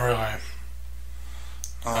 Not really.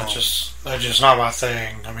 They're just not my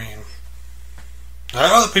thing. I mean, there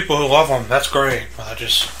are other people who love them. That's great, but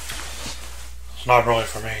it's not really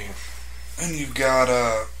for me. And you've got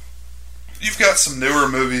some newer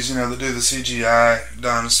movies, that do the CGI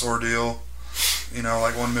dinosaur deal.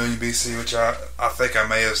 Like 1 Million BC, which I think I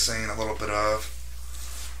may have seen a little bit of.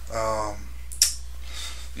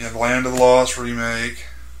 The Land of the Lost remake.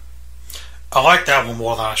 I like that one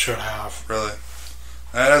more than I should have. Really?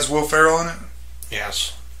 That has Will Ferrell in it?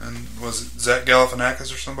 Yes. And was it Zach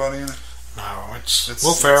Galifianakis or somebody in it? No, it's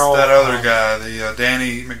Will Ferrell. It's that other guy, the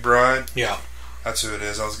Danny McBride. Yeah. That's who it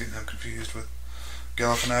is. I was getting him confused with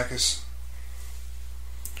Galifianakis.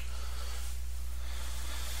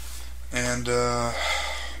 And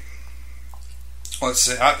let's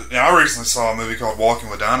see. I recently saw a movie called Walking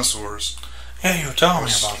with Dinosaurs. Yeah, you were telling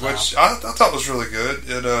me about that. Which I thought was really good.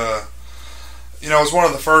 It it was one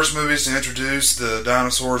of the first movies to introduce the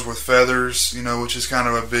dinosaurs with feathers. Which is kind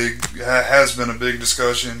of has been a big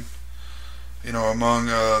discussion. Among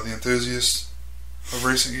the enthusiasts of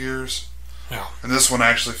recent years. Yeah. And this one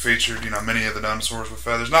actually featured many of the dinosaurs with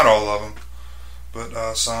feathers. Not all of them,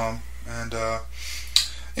 but some. And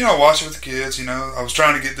watch it with the kids. I was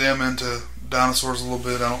trying to get them into dinosaurs a little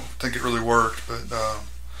bit. I don't think it really worked, but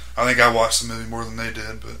I think I watched the movie more than they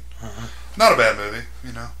did. But not a bad movie,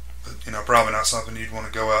 But probably not something you'd want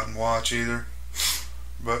to go out and watch either.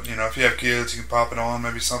 But if you have kids, you can pop it on.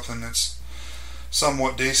 Maybe something that's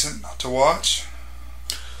somewhat decent to watch.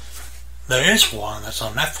 There is one that's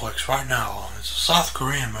on Netflix right now. It's a South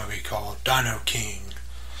Korean movie called Dino King.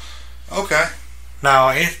 Okay. Now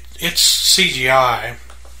it's CGI.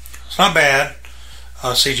 It's not bad.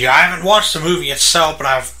 CGI. I haven't watched the movie itself, but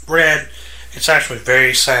I've read it's actually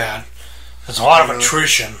very sad. There's a lot of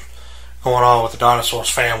attrition going on with the dinosaurs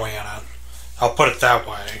family in it. I'll put it that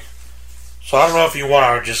way. So I don't know if you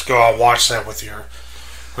want to just go out and watch that with your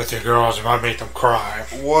girls. It might make them cry.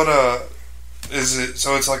 What is it?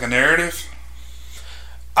 So it's like a narrative?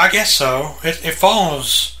 I guess so. It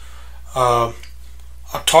follows a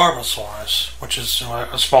Tarbosaurus, which is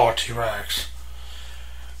a smaller T-Rex.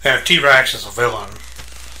 Yeah, T-Rex is a villain.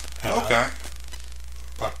 Okay.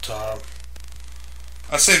 But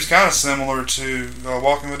That seems kind of similar to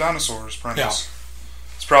Walking with Dinosaurs premise.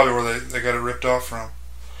 It's probably where they got it ripped off from.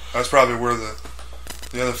 That's probably where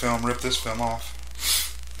the other film ripped this film off.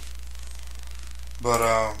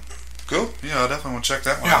 But, cool. Yeah, I definitely want to check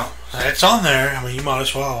that one out. Yeah, it's on there. I mean, you might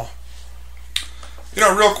as well.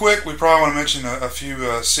 Real quick, we probably want to mention a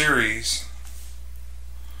few series.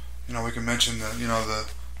 We can mention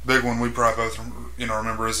the big one we probably both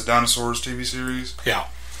remember is the Dinosaurs TV series. Yeah.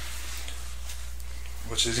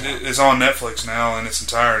 Which is on Netflix now in its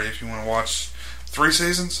entirety. If you want to watch 3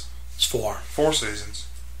 seasons, it's 4. 4 seasons.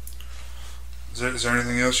 Is there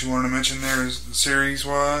anything else you wanted to mention there, series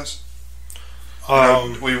wise?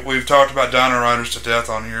 We've talked about Dino Riders to death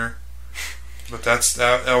on here, but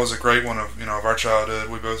that was a great one of our childhood.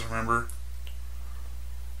 We both remember.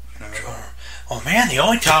 Sure. Well, man, the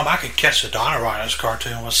only time I could catch the Dino Riders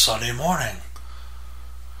cartoon was Sunday morning.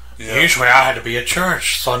 Yeah. Usually, I had to be at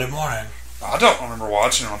church Sunday morning. I don't remember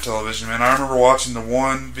watching it on television, man. I remember watching the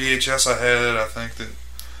one VHS I had. I think that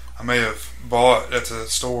I may have bought at the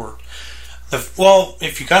store. Well,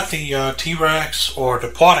 if you got the T-Rex or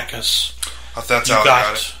Diplodocus, that's how I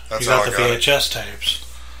got it. You got the VHS tapes.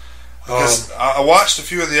 Because I watched a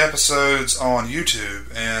few of the episodes on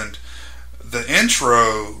YouTube, and the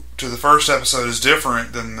intro to the first episode is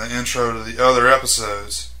different than the intro to the other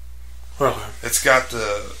episodes. Really? It's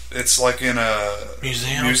like in a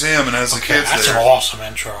museum, and as the kids that's there. An awesome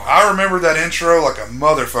intro. I remember that intro like a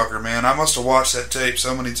motherfucker, man. I must have watched that tape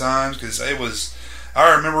so many times because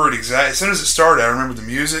I remember it exactly. As soon as it started, I remember the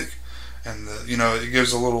music, and it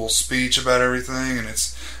gives a little speech about everything, and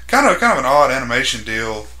it's kind of an odd animation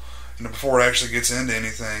deal. Before it actually gets into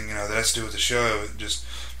anything, that has to do with the show, it just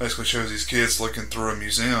basically shows these kids looking through a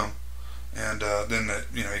museum, and then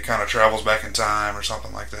he kind of travels back in time or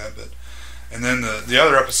something like that. And then the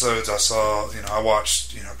other episodes I saw, I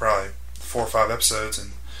watched probably 4 or 5 episodes,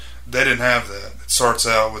 and they didn't have that. It starts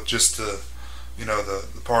out with just the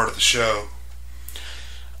part of the show.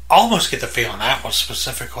 I almost get the feeling that was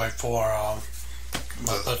specifically for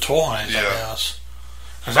the toys, I guess.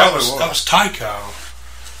 Because that was Tyco.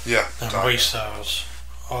 Yeah, that released those.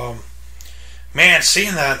 Man,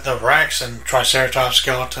 seeing the Rex and Triceratops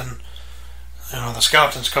skeleton, the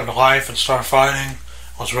skeletons come to life and start fighting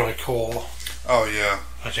was really cool. Oh yeah,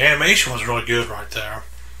 but the animation was really good right there.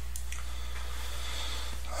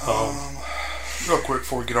 Real quick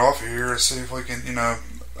before we get off of here, let's see if we can,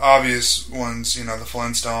 obvious ones, the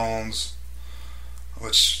Flintstones,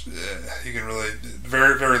 which you can really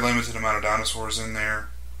very very limited amount of dinosaurs in there.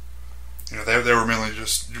 They were mainly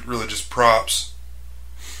just props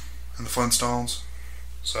in the Flintstones.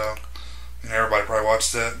 So, everybody probably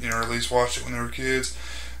watched that, or at least watched it when they were kids.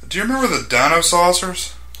 Do you remember the Dino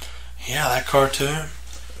Saucers? Yeah, that cartoon.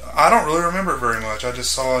 I don't really remember it very much. I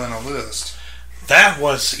just saw it in a list. That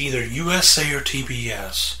was either USA or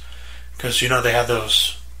TBS. Because, they had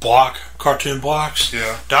those cartoon blocks.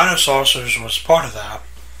 Yeah. Dino Saucers was part of that.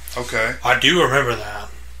 Okay. I do remember that.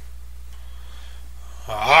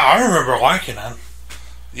 I remember liking it.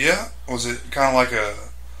 Yeah, was it kind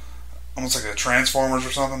of almost like a Transformers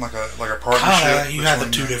or something, like a partnership? You had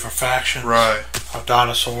the 2 different factions, right, of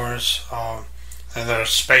dinosaurs, and there's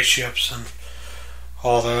spaceships and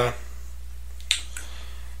all that.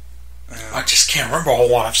 Yeah. I just can't remember a whole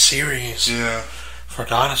lot of series. Yeah. For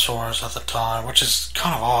dinosaurs at the time, which is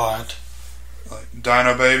kind of odd. Like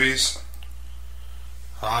Dino Babies.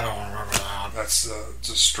 I don't remember that. That's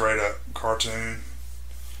just straight up cartoon.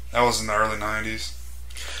 That was in the early 90s.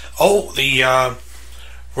 Oh, the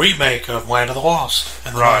remake of Land of the Lost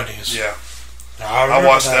in the 90s. Yeah. I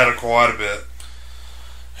watched that quite a bit.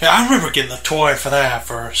 Yeah, I remember getting the toy for that,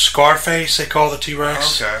 for Scarface, they call the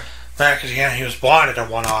T-Rex. Okay. That, because he was blinded in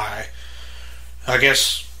one eye. I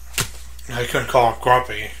guess they couldn't call him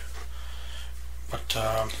Grumpy. But,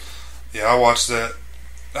 yeah, I watched that.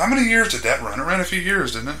 How many years did that run? It ran a few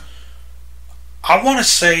years, didn't it? I want to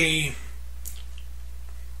say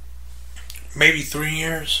maybe 3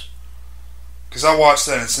 years. Because I watched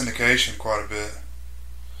that in syndication quite a bit.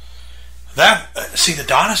 The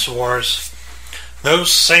dinosaurs,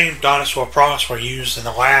 those same dinosaur props were used in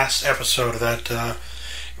the last episode of that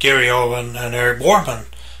Gary Owen and Eric Boardman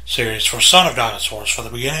series for Son of Dinosaurs for the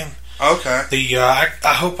beginning. Okay.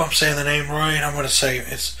 I hope I'm saying the name right. I'm going to say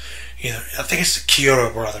it's I think it's the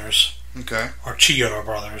Kyoto Brothers. Okay. Or Chiodo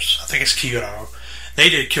Brothers. I think it's Kyoto. They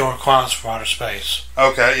did Killer Clowns from Outer Space.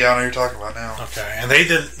 Okay, yeah, I know what you're talking about now. Okay, and they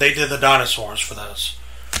did the dinosaurs for this,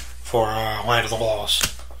 for Land of the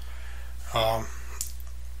Lost. I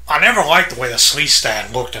never liked the way the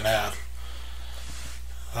Sleestat looked in that.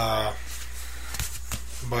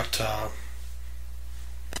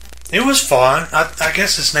 It was fun. I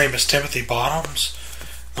guess his name is Timothy Bottoms,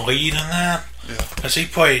 the lead in that. Yeah. Because he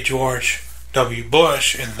played George W.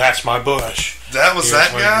 Bush, and That's My Bush. That was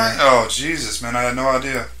that guy? Oh, Jesus, man. I had no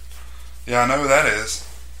idea. Yeah, I know who that is.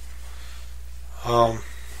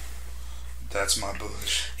 That's My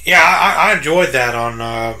Bush. Yeah, I enjoyed that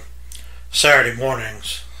on Saturday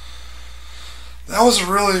mornings. That was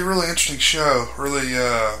a really, really interesting show. Really,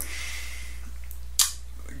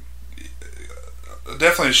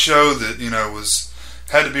 definitely a show that, you know,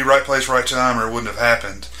 had to be right place, right time, or it wouldn't have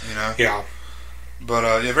happened, you know? Yeah.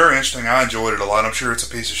 But, yeah, very interesting. I enjoyed it a lot. I'm sure it's a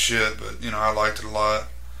piece of shit, but, you know, I liked it a lot.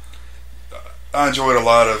 I enjoyed a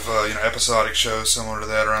lot of, you know, episodic shows similar to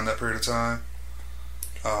that around that period of time.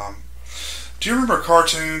 Do you remember a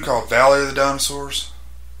cartoon called Valley of the Dinosaurs?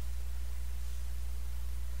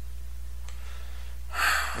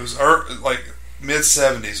 It was like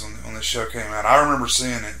mid-70s when this show came out. I remember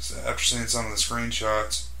seeing it after seeing some of the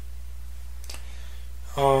screenshots.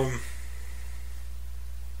 Man,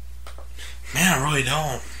 I really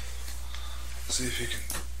don't. See if you can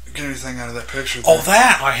get anything out of that picture. Oh,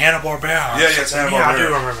 that? Like Hanna-Barbera. Yeah, it's Hanna-Barbera. Yeah, I do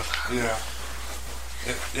remember that. Yeah.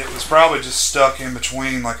 It was probably just stuck in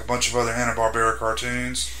between like a bunch of other Hanna-Barbera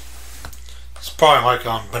cartoons. It's probably like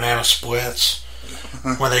on Banana Splits,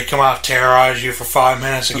 when they come out, terrorize you for 5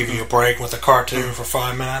 minutes and give you a break with a cartoon for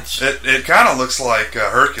 5 minutes. It kind of looks like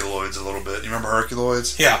Herculoids a little bit. You remember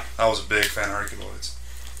Herculoids? Yeah. I was a big fan of Herculoids.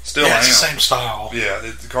 Still yeah, am. it's the same style. Yeah,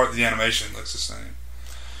 the animation looks the same.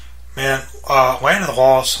 Man, Land of the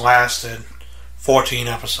Lost lasted 14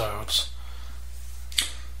 episodes.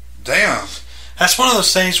 Damn. That's one of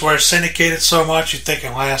those things where it's syndicated so much you think it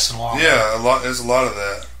lasts longer. Yeah, there's a lot of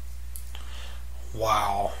that.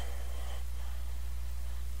 Wow.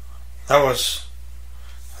 That was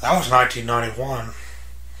 1991.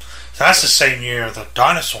 So that's the same year the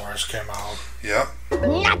dinosaurs came out. Yep.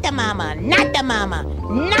 Not the mama, not the mama,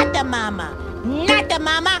 not the mama, not the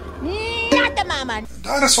mama, not the mama.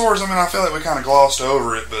 Dinosaurs, I mean, I feel like we kind of glossed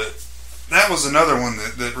over it, but that was another one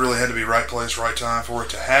that really had to be right place, right time for it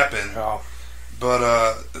to happen. Oh. But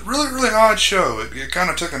really, really odd show. It kind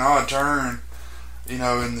of took an odd turn, you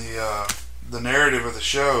know, in the narrative of the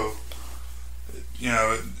show. You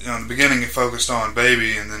know, in the beginning it focused on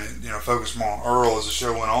Baby, and then it, you know, focused more on Earl as the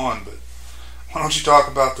show went on. But why don't you talk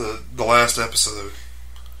about the last episode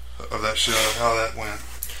of that show, how that went?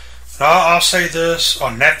 I'll say this,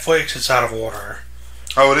 on Netflix it's out of order.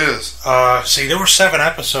 Oh, it is? See, there were 7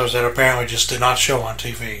 episodes that apparently just did not show on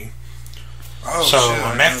TV. Oh, so shit,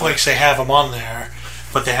 on Netflix they have them on there,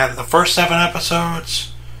 but they have the first 7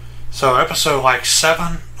 episodes. So episode like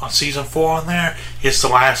 7 on season 4 on there is the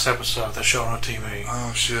last episode that's shown on TV.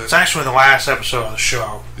 Oh shit! It's actually the last episode of the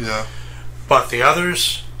show. Yeah. But the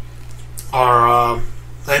others are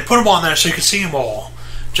they put them on there so you can see them all.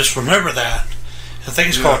 Just remember that. The thing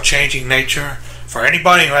is called Changing Nature. For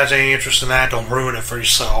anybody who has any interest in that, don't ruin it for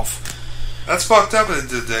yourself. That's fucked up that it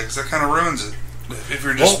did that, because that kind of ruins it. If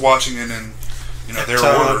you're just watching it in, you know, their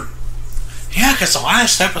order. Yeah, because the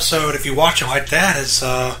last episode, if you watch it like that, has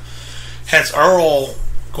Earl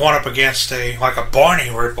going up against a Barney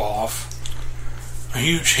ripoff. A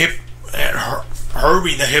huge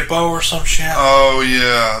Herbie the Hippo or some shit. Oh,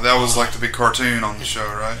 yeah. That was like the big cartoon on the show,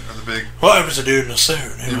 right? Or the big... Well, it was a dude in a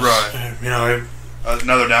suit. You're right. You know...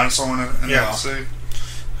 Another dinosaur in that suit?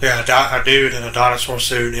 Yeah, a dude in a dinosaur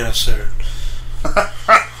suit in a suit.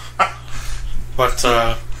 But,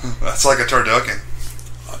 that's like a turducken.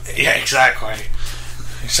 Yeah, exactly.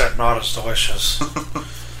 Except not as delicious.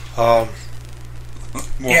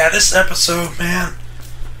 Yeah, this episode, man,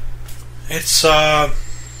 it's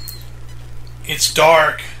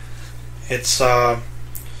dark. It's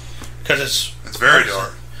because it's very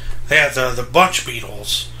dark. They have the bunch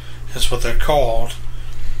beetles, is what they're called.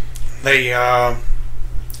 They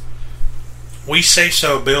We Say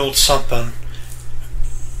So build something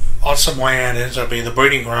on some land, it ends up being the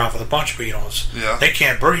breeding ground for the bunch beetles. Yeah. They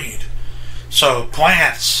can't breed, so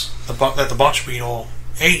plants that the bunch beetle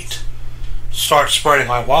ate start spreading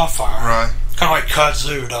like wildfire. Right. Kind of like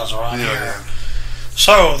kudzu does around here. Yeah.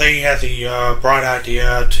 So they had the bright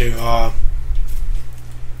idea to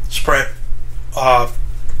spread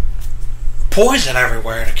poison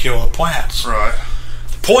everywhere to kill the plants. Right.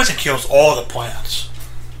 The poison kills all the plants.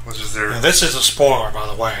 Which is their... Now, this is a spoiler, by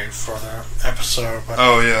the way, for the episode. But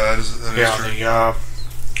oh, yeah, that is true. The I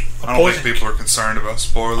don't think people are concerned about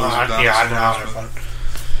spoilers of dinosaurs. Yeah, I know.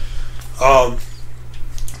 But,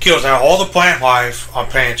 kills out all the plant life on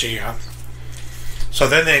Pangea. So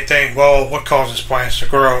then they think, well, what causes plants to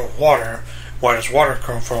grow? Water. Where does water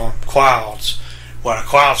come from? Clouds. Where do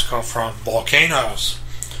clouds come from? Volcanoes.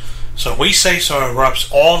 So we say so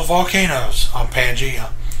erupts all the volcanoes on Pangea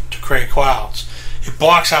to create clouds. It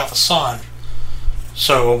blocks out the sun.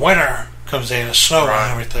 So when winter comes in, it's snow Right.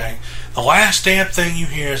 and everything. The last damn thing you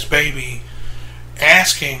hear is baby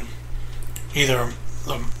asking either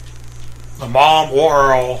the mom or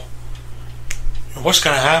Earl, what's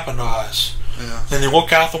going to happen to us? Yeah. Then they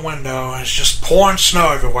look out the window and it's just pouring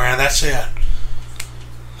snow everywhere, and that's it.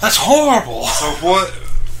 That's horrible. So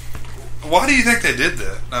why do you think they did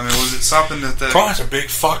that? I mean, was it something that Probably it's a big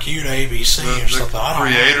fuck you to ABC or something. I don't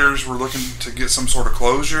know. creators were looking to get some sort of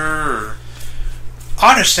closure? Or?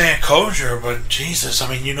 I understand closure, but Jesus, I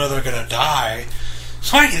mean, you know they're going to die.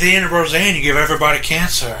 It's like at the end of Roseanne, you give everybody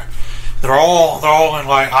cancer. They're all in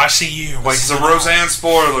like ICU. This is a Roseanne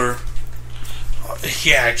spoiler.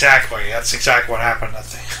 Yeah, exactly. That's exactly what happened at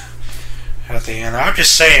the end. I'm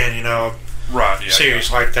just saying, you know, Right, yeah.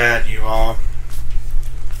 series like that,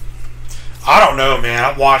 I don't know, man.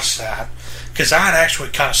 I watched that because I had actually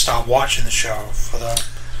kind of stopped watching the show for the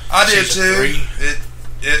I did season too.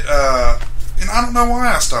 3. And I don't know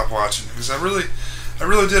why I stopped watching it because I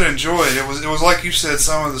really did enjoy it. It was like you said,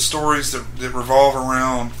 some of the stories that revolve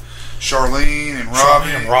around Charlene and Robbie.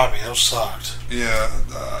 Charlene and Robbie, those sucked. Yeah,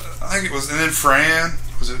 I think it was, and then Fran.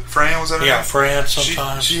 Was it Fran? Was that her Yeah, name? Fran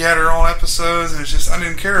sometimes. She had her own episodes, and it's just I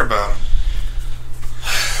didn't care about them.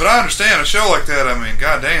 But I understand a show like that. I mean,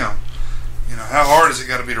 goddamn, you know how hard has it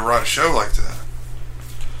got to be to write a show like that?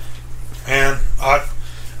 And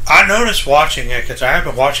I noticed watching it because I have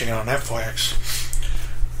been watching it on Netflix.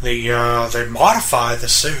 They modified the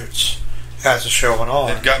suits as the show went on.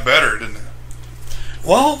 It got better, didn't it?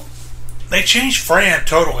 Well, they changed Fran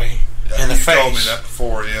totally in the you face. told me that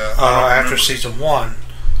before. Yeah, I don't After remember. season 1.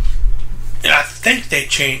 And I think they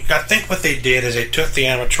changed. I think what they did is they took the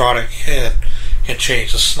animatronic head and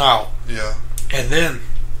changed the snout. Yeah. And then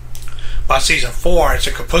by season 4, it's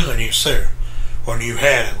a completely new suit, or new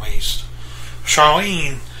head at least.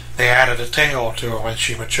 Charlene, they added a tail to her when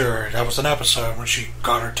she matured. That was an episode when she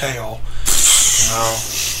got her tail. You know,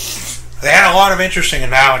 they had a lot of interesting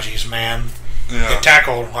analogies, man. Yeah. They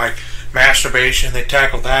tackled like masturbation. They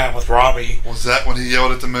tackled that with Robbie. Was that when he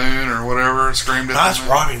yelled at the moon or whatever and screamed at That's the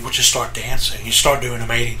moon? Robbie would just start dancing. He started doing a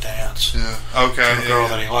mating dance Yeah. Okay. to the girl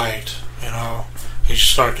that he liked. You know, he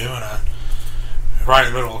just started doing it right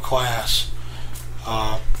in the middle of class.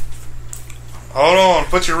 Hold on.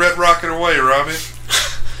 Put your red rocket away, Robbie.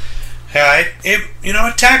 Yeah,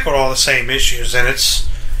 it tackled all the same issues, and it's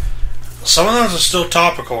some of those are still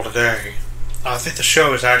topical today. I think the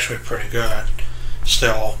show is actually pretty good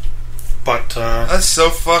still, but That's so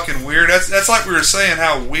fucking weird. That's like we were saying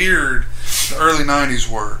how weird the early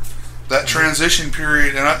 '90s were. That transition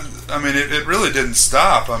period, and I mean, it really didn't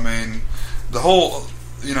stop. I mean, the whole,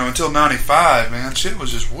 until '95, man, shit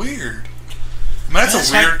was just weird. I mean,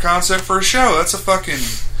 that's a weird concept for a show. That's a fucking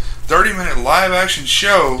 30-minute live-action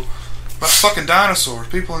show about fucking dinosaurs,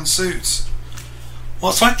 people in suits.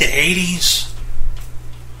 well, it's like the '80s.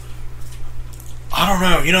 I don't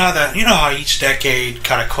know. You know how each decade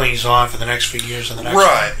kind of cleans on for the next few years and the next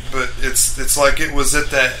Right, one? but it's like it was at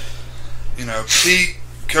that, peak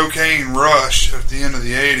cocaine rush at the end of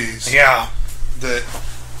the '80s. Yeah. That,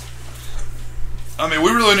 I mean,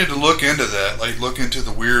 we really need to look into that. Like, look into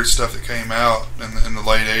the weird stuff that came out in the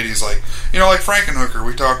late '80s. Like, like Frankenhooker.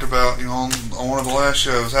 We talked about, on one of the last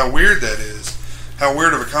shows, how weird that is, how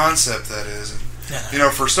weird of a concept that is. And, Yeah.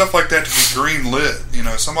 for stuff like that to be green lit,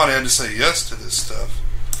 somebody had to say yes to this stuff.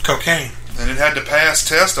 Cocaine. And it had to pass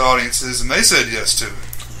test audiences, and they said yes to it.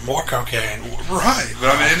 More cocaine. Right.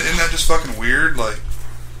 But, I mean, isn't that just fucking weird? Like,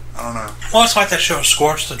 I don't know. Well, it's like that show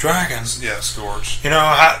Scorch the Dragon. Yeah, Scorch. It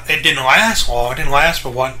didn't last long. It didn't last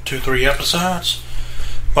for 2-3 episodes.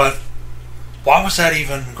 But why was that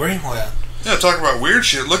even greenlit? Yeah, talk about weird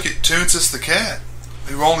shit. Look at Toonsis the Cat,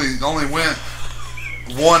 who only went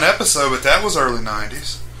one episode, but that was early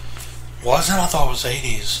 '90s. Wasn't? I thought it was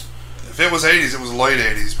 80s. If it was '80s, it was late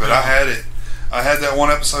 '80s. But I had that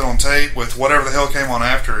one episode on tape with whatever the hell came on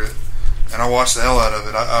after it, and I watched the hell out of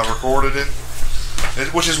it. I recorded it,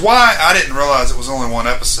 which is why I didn't realize it was only one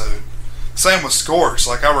episode. Same with Scorch.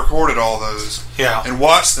 Like, I recorded all those, Yeah. and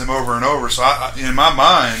watched them over and over. So I in my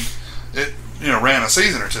mind, it ran a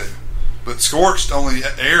season or two. But Scorched only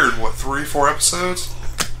aired 3-4 episodes.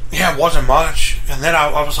 Yeah, it wasn't much. And then I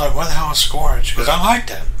was like, what the hell is Scorch? Because I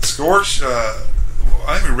liked it. Scorch, I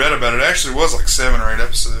think we read about it. Actually, was like 7 or 8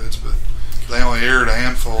 episodes, but they only aired a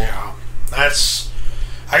handful. Yeah. I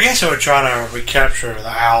guess they were trying to recapture the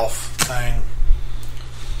Alf thing.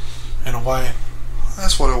 In a way.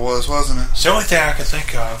 That's what it was, wasn't it? It's the only thing I can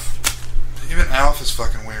think of. Even Alf is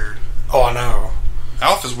fucking weird. Oh, I know.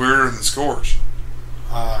 Alf is weirder than Scorch.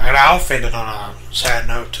 And Alf ended on a sad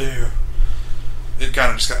note too. It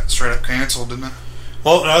kind of just got straight up canceled, didn't it?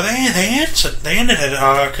 Well, no, they ended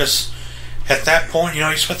it because at that point,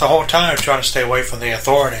 he spent the whole time trying to stay away from the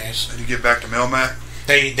authorities. Did you get back to Melmac?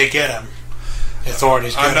 They get him. The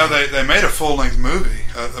authorities get I know him. they made a full-length movie,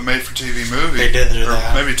 a made-for-TV movie. They did do or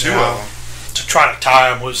that. maybe two of them. To try to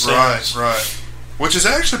tie him loose ends. Right. Which is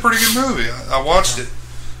actually a pretty good movie. I watched it.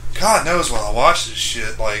 God knows when I watched this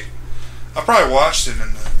shit. Like, I probably watched it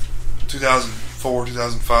in 2004,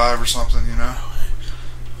 2005 or something,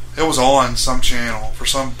 It was on some channel for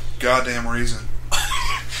some goddamn reason.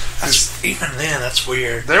 Even then, that's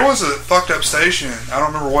weird. There was a fucked up station, I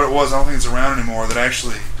don't remember what it was, I don't think it's around anymore, that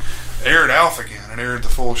actually aired Alf again. It aired the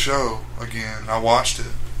full show again. I watched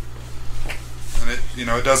it. And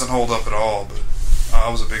it doesn't hold up at all, but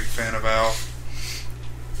I was a big fan of Alf.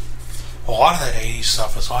 Well, a lot of that 80s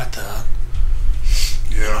stuff is like that.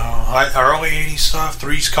 Yeah. Early 80s stuff,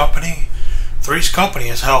 Three's Company. Three's Company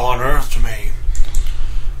is hell on earth to me.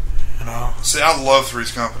 See, I love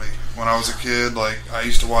Three's Company. When I was a kid, I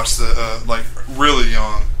used to watch really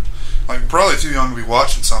young. Probably too young to be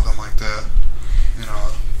watching something like that.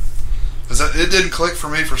 It didn't click for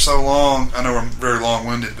me for so long. I know I'm very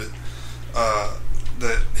long-winded, but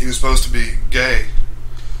that he was supposed to be gay.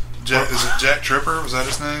 Is it Jack Tripper? Was that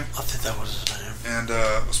his name? I think that was his name. And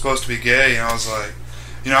was supposed to be gay, and I was like,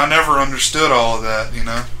 I never understood all of that,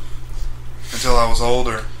 until I was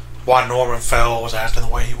older. Why Norman Fell was acting the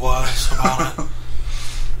way he was about it.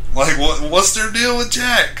 What's their deal with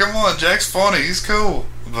Jack? Come on, Jack's funny. He's cool.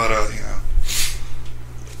 But, I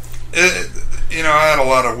had a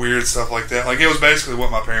lot of weird stuff like that. It was basically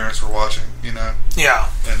what my parents were watching, Yeah.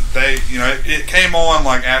 And they, it came on,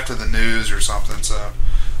 after the news or something, so,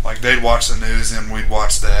 they'd watch the news and we'd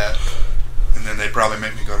watch that, and then they'd probably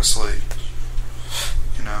make me go to sleep.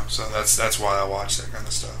 So that's why I watch that kind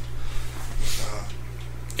of stuff.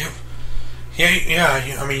 Yeah.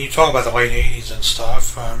 You talk about the late 80s and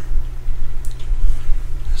stuff.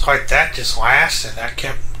 It's like that just lasted. That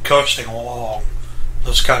kept coasting along.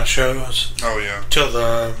 Those kind of shows. Oh yeah. Till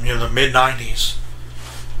the the mid 90s,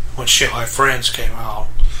 when shit like Friends came out.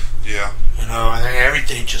 Yeah. I think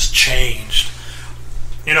everything just changed.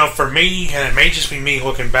 For me, and it may just be me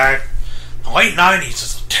looking back, the late 90s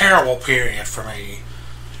is a terrible period for me.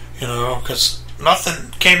 Because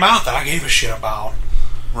nothing came out that I gave a shit about.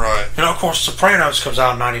 Right. Of course, Sopranos comes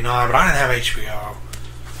out in 99, but I didn't have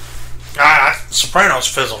HBO. Sopranos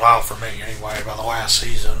fizzled out for me anyway by the last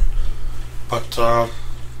season. But,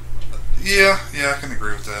 yeah, I can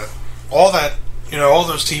agree with that. All that, all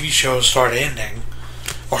those TV shows started ending,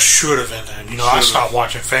 or should have ended. I stopped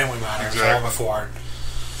watching Family Matters long before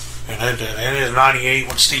it ended. It ended in 98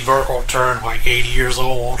 when Steve Urkel turned 80 years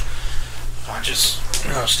old.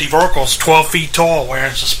 Steve Urkel's 12 feet tall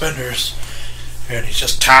wearing suspenders. And he's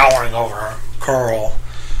just towering over Carl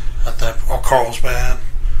Carlsbad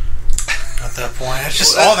at that point. It's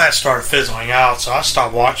just all that started fizzling out, so I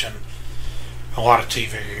stopped watching a lot of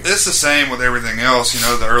TV. It's the same with everything else.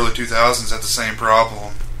 The early 2000s had the same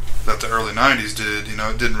problem that the early 90s did.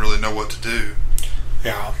 It didn't really know what to do.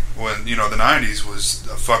 Yeah. When, the 90s was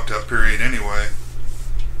a fucked up period anyway.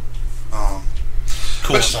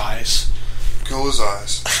 Cool as ice. Cool as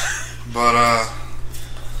ice. But,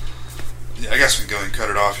 I guess we can go ahead and cut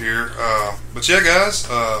it off here. But yeah, guys,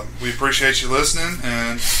 we appreciate you listening.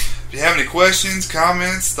 And if you have any questions,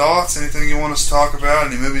 comments, thoughts, anything you want us to talk about,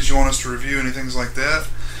 any movies you want us to review, anything like that,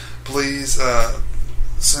 please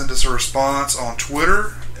send us a response on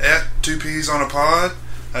Twitter at 2Ps on a Pod.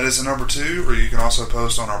 That is the number 2. Or you can also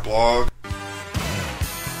post on our blog.